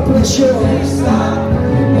 May God bless you. Even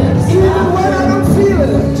when I don't feel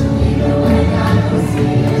it. Even when I don't see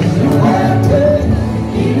it, you're working.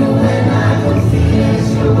 Even when I don't see it,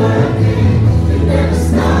 you're working. You never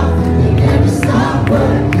stop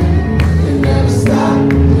working. You never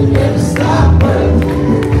stop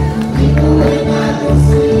working. Even when I don't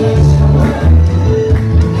see it, you're working.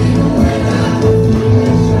 Even when I don't feel it,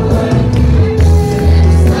 you're working.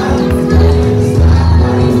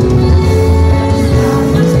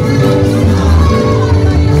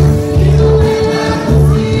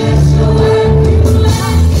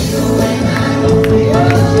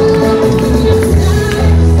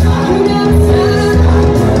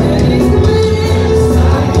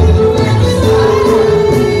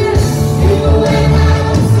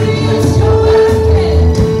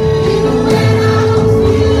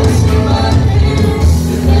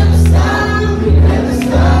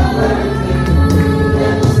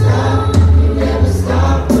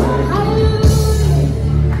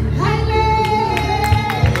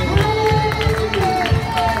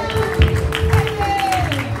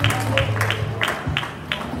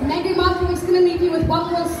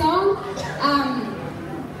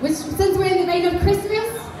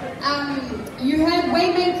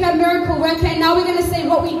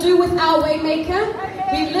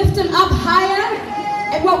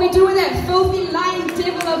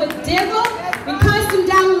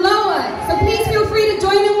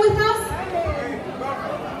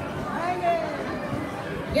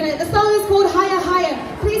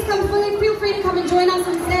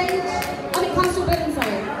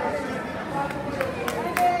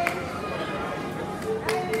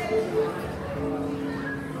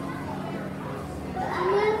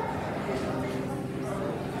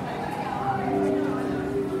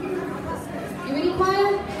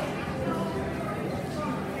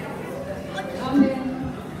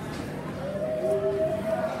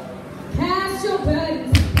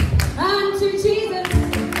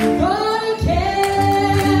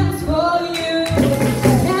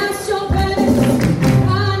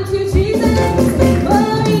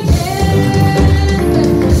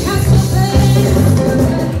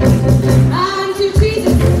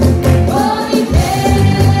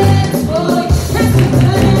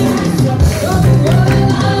 Oh,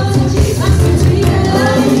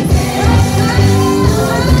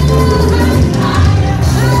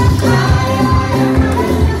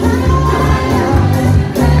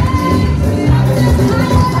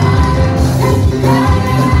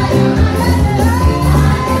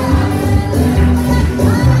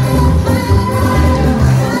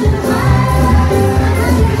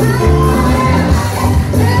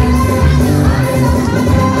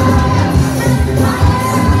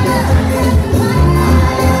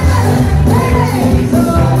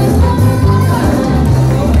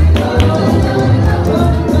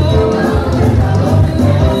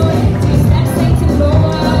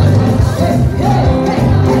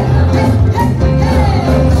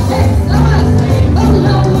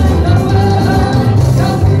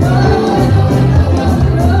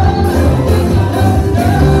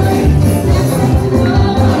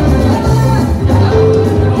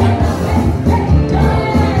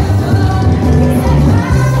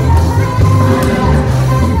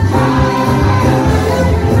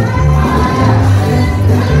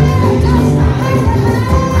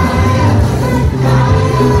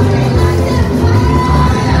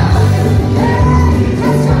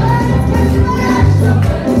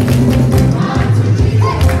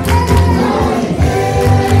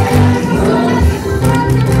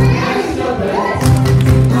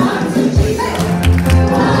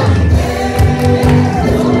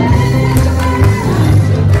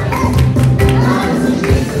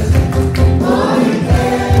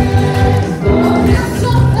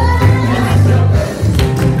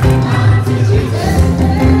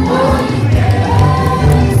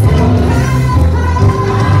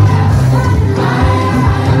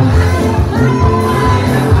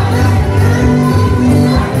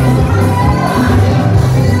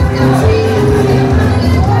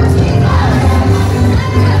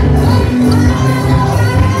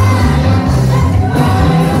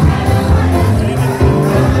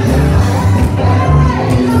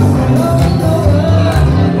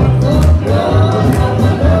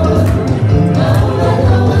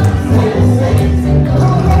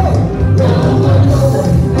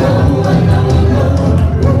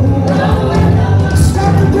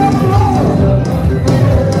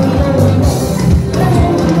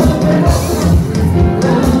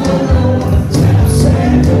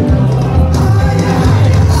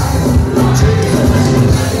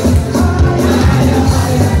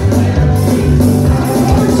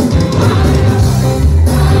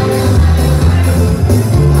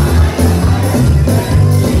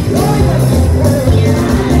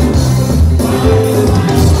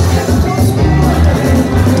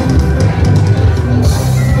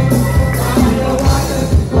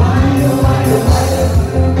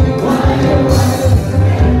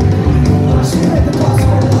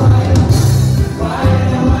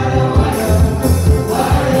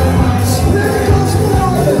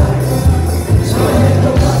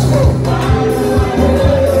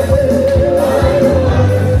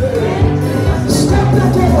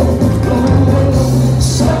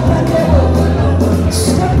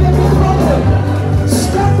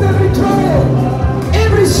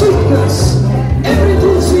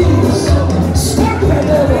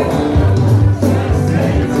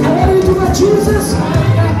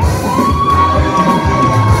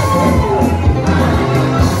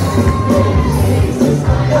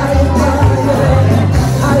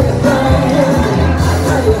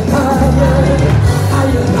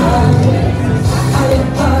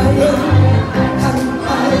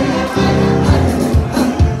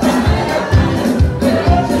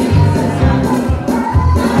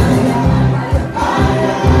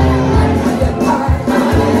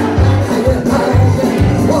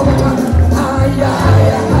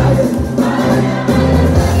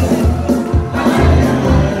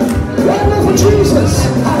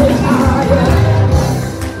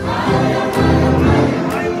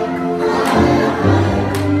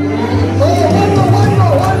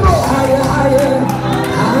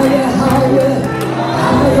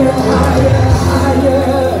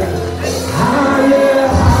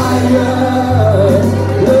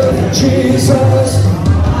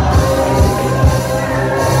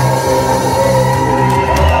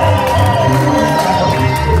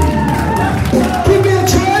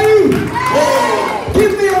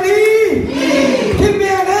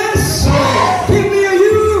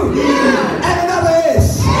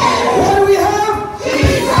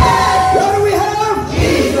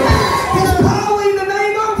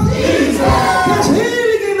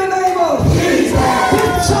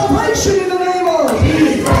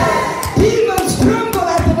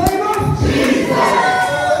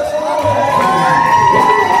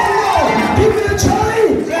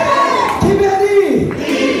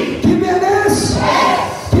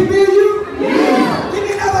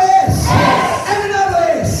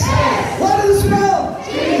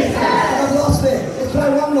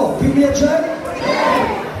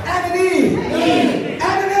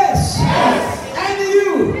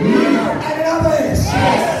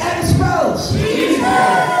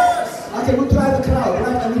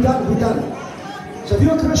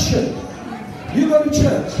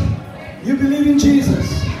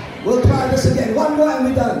 more and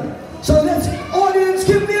we're done. So let's, audience,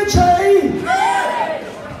 give me a J.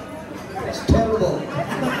 That's terrible.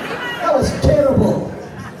 That was terrible.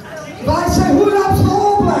 If I say, who loves the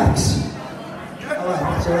All Blacks? Alright,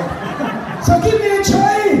 that's alright. So give me a J,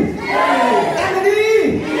 and an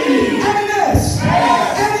E, and an S,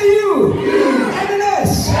 and a U, and an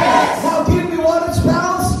S. Now give me what it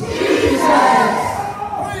spells. Jesus.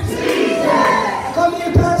 Come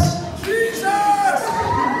here, Pass. Jesus.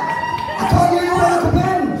 I can't hear you, Brother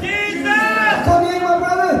Ben. Jesus. I can't hear you, my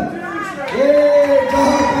brother. Yeah,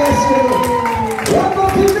 God bless you. One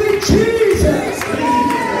more to me, Jesus.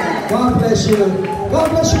 God bless you. God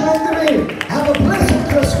bless you, Mangere. Have a blessed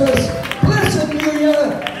Christmas, blessed New Year.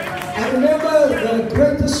 And remember, the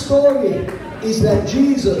greatest story is that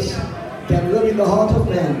Jesus can live in the heart of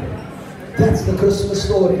man. That's the Christmas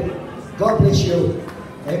story. God bless you.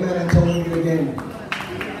 Amen. Until we meet again.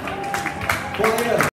 Choir.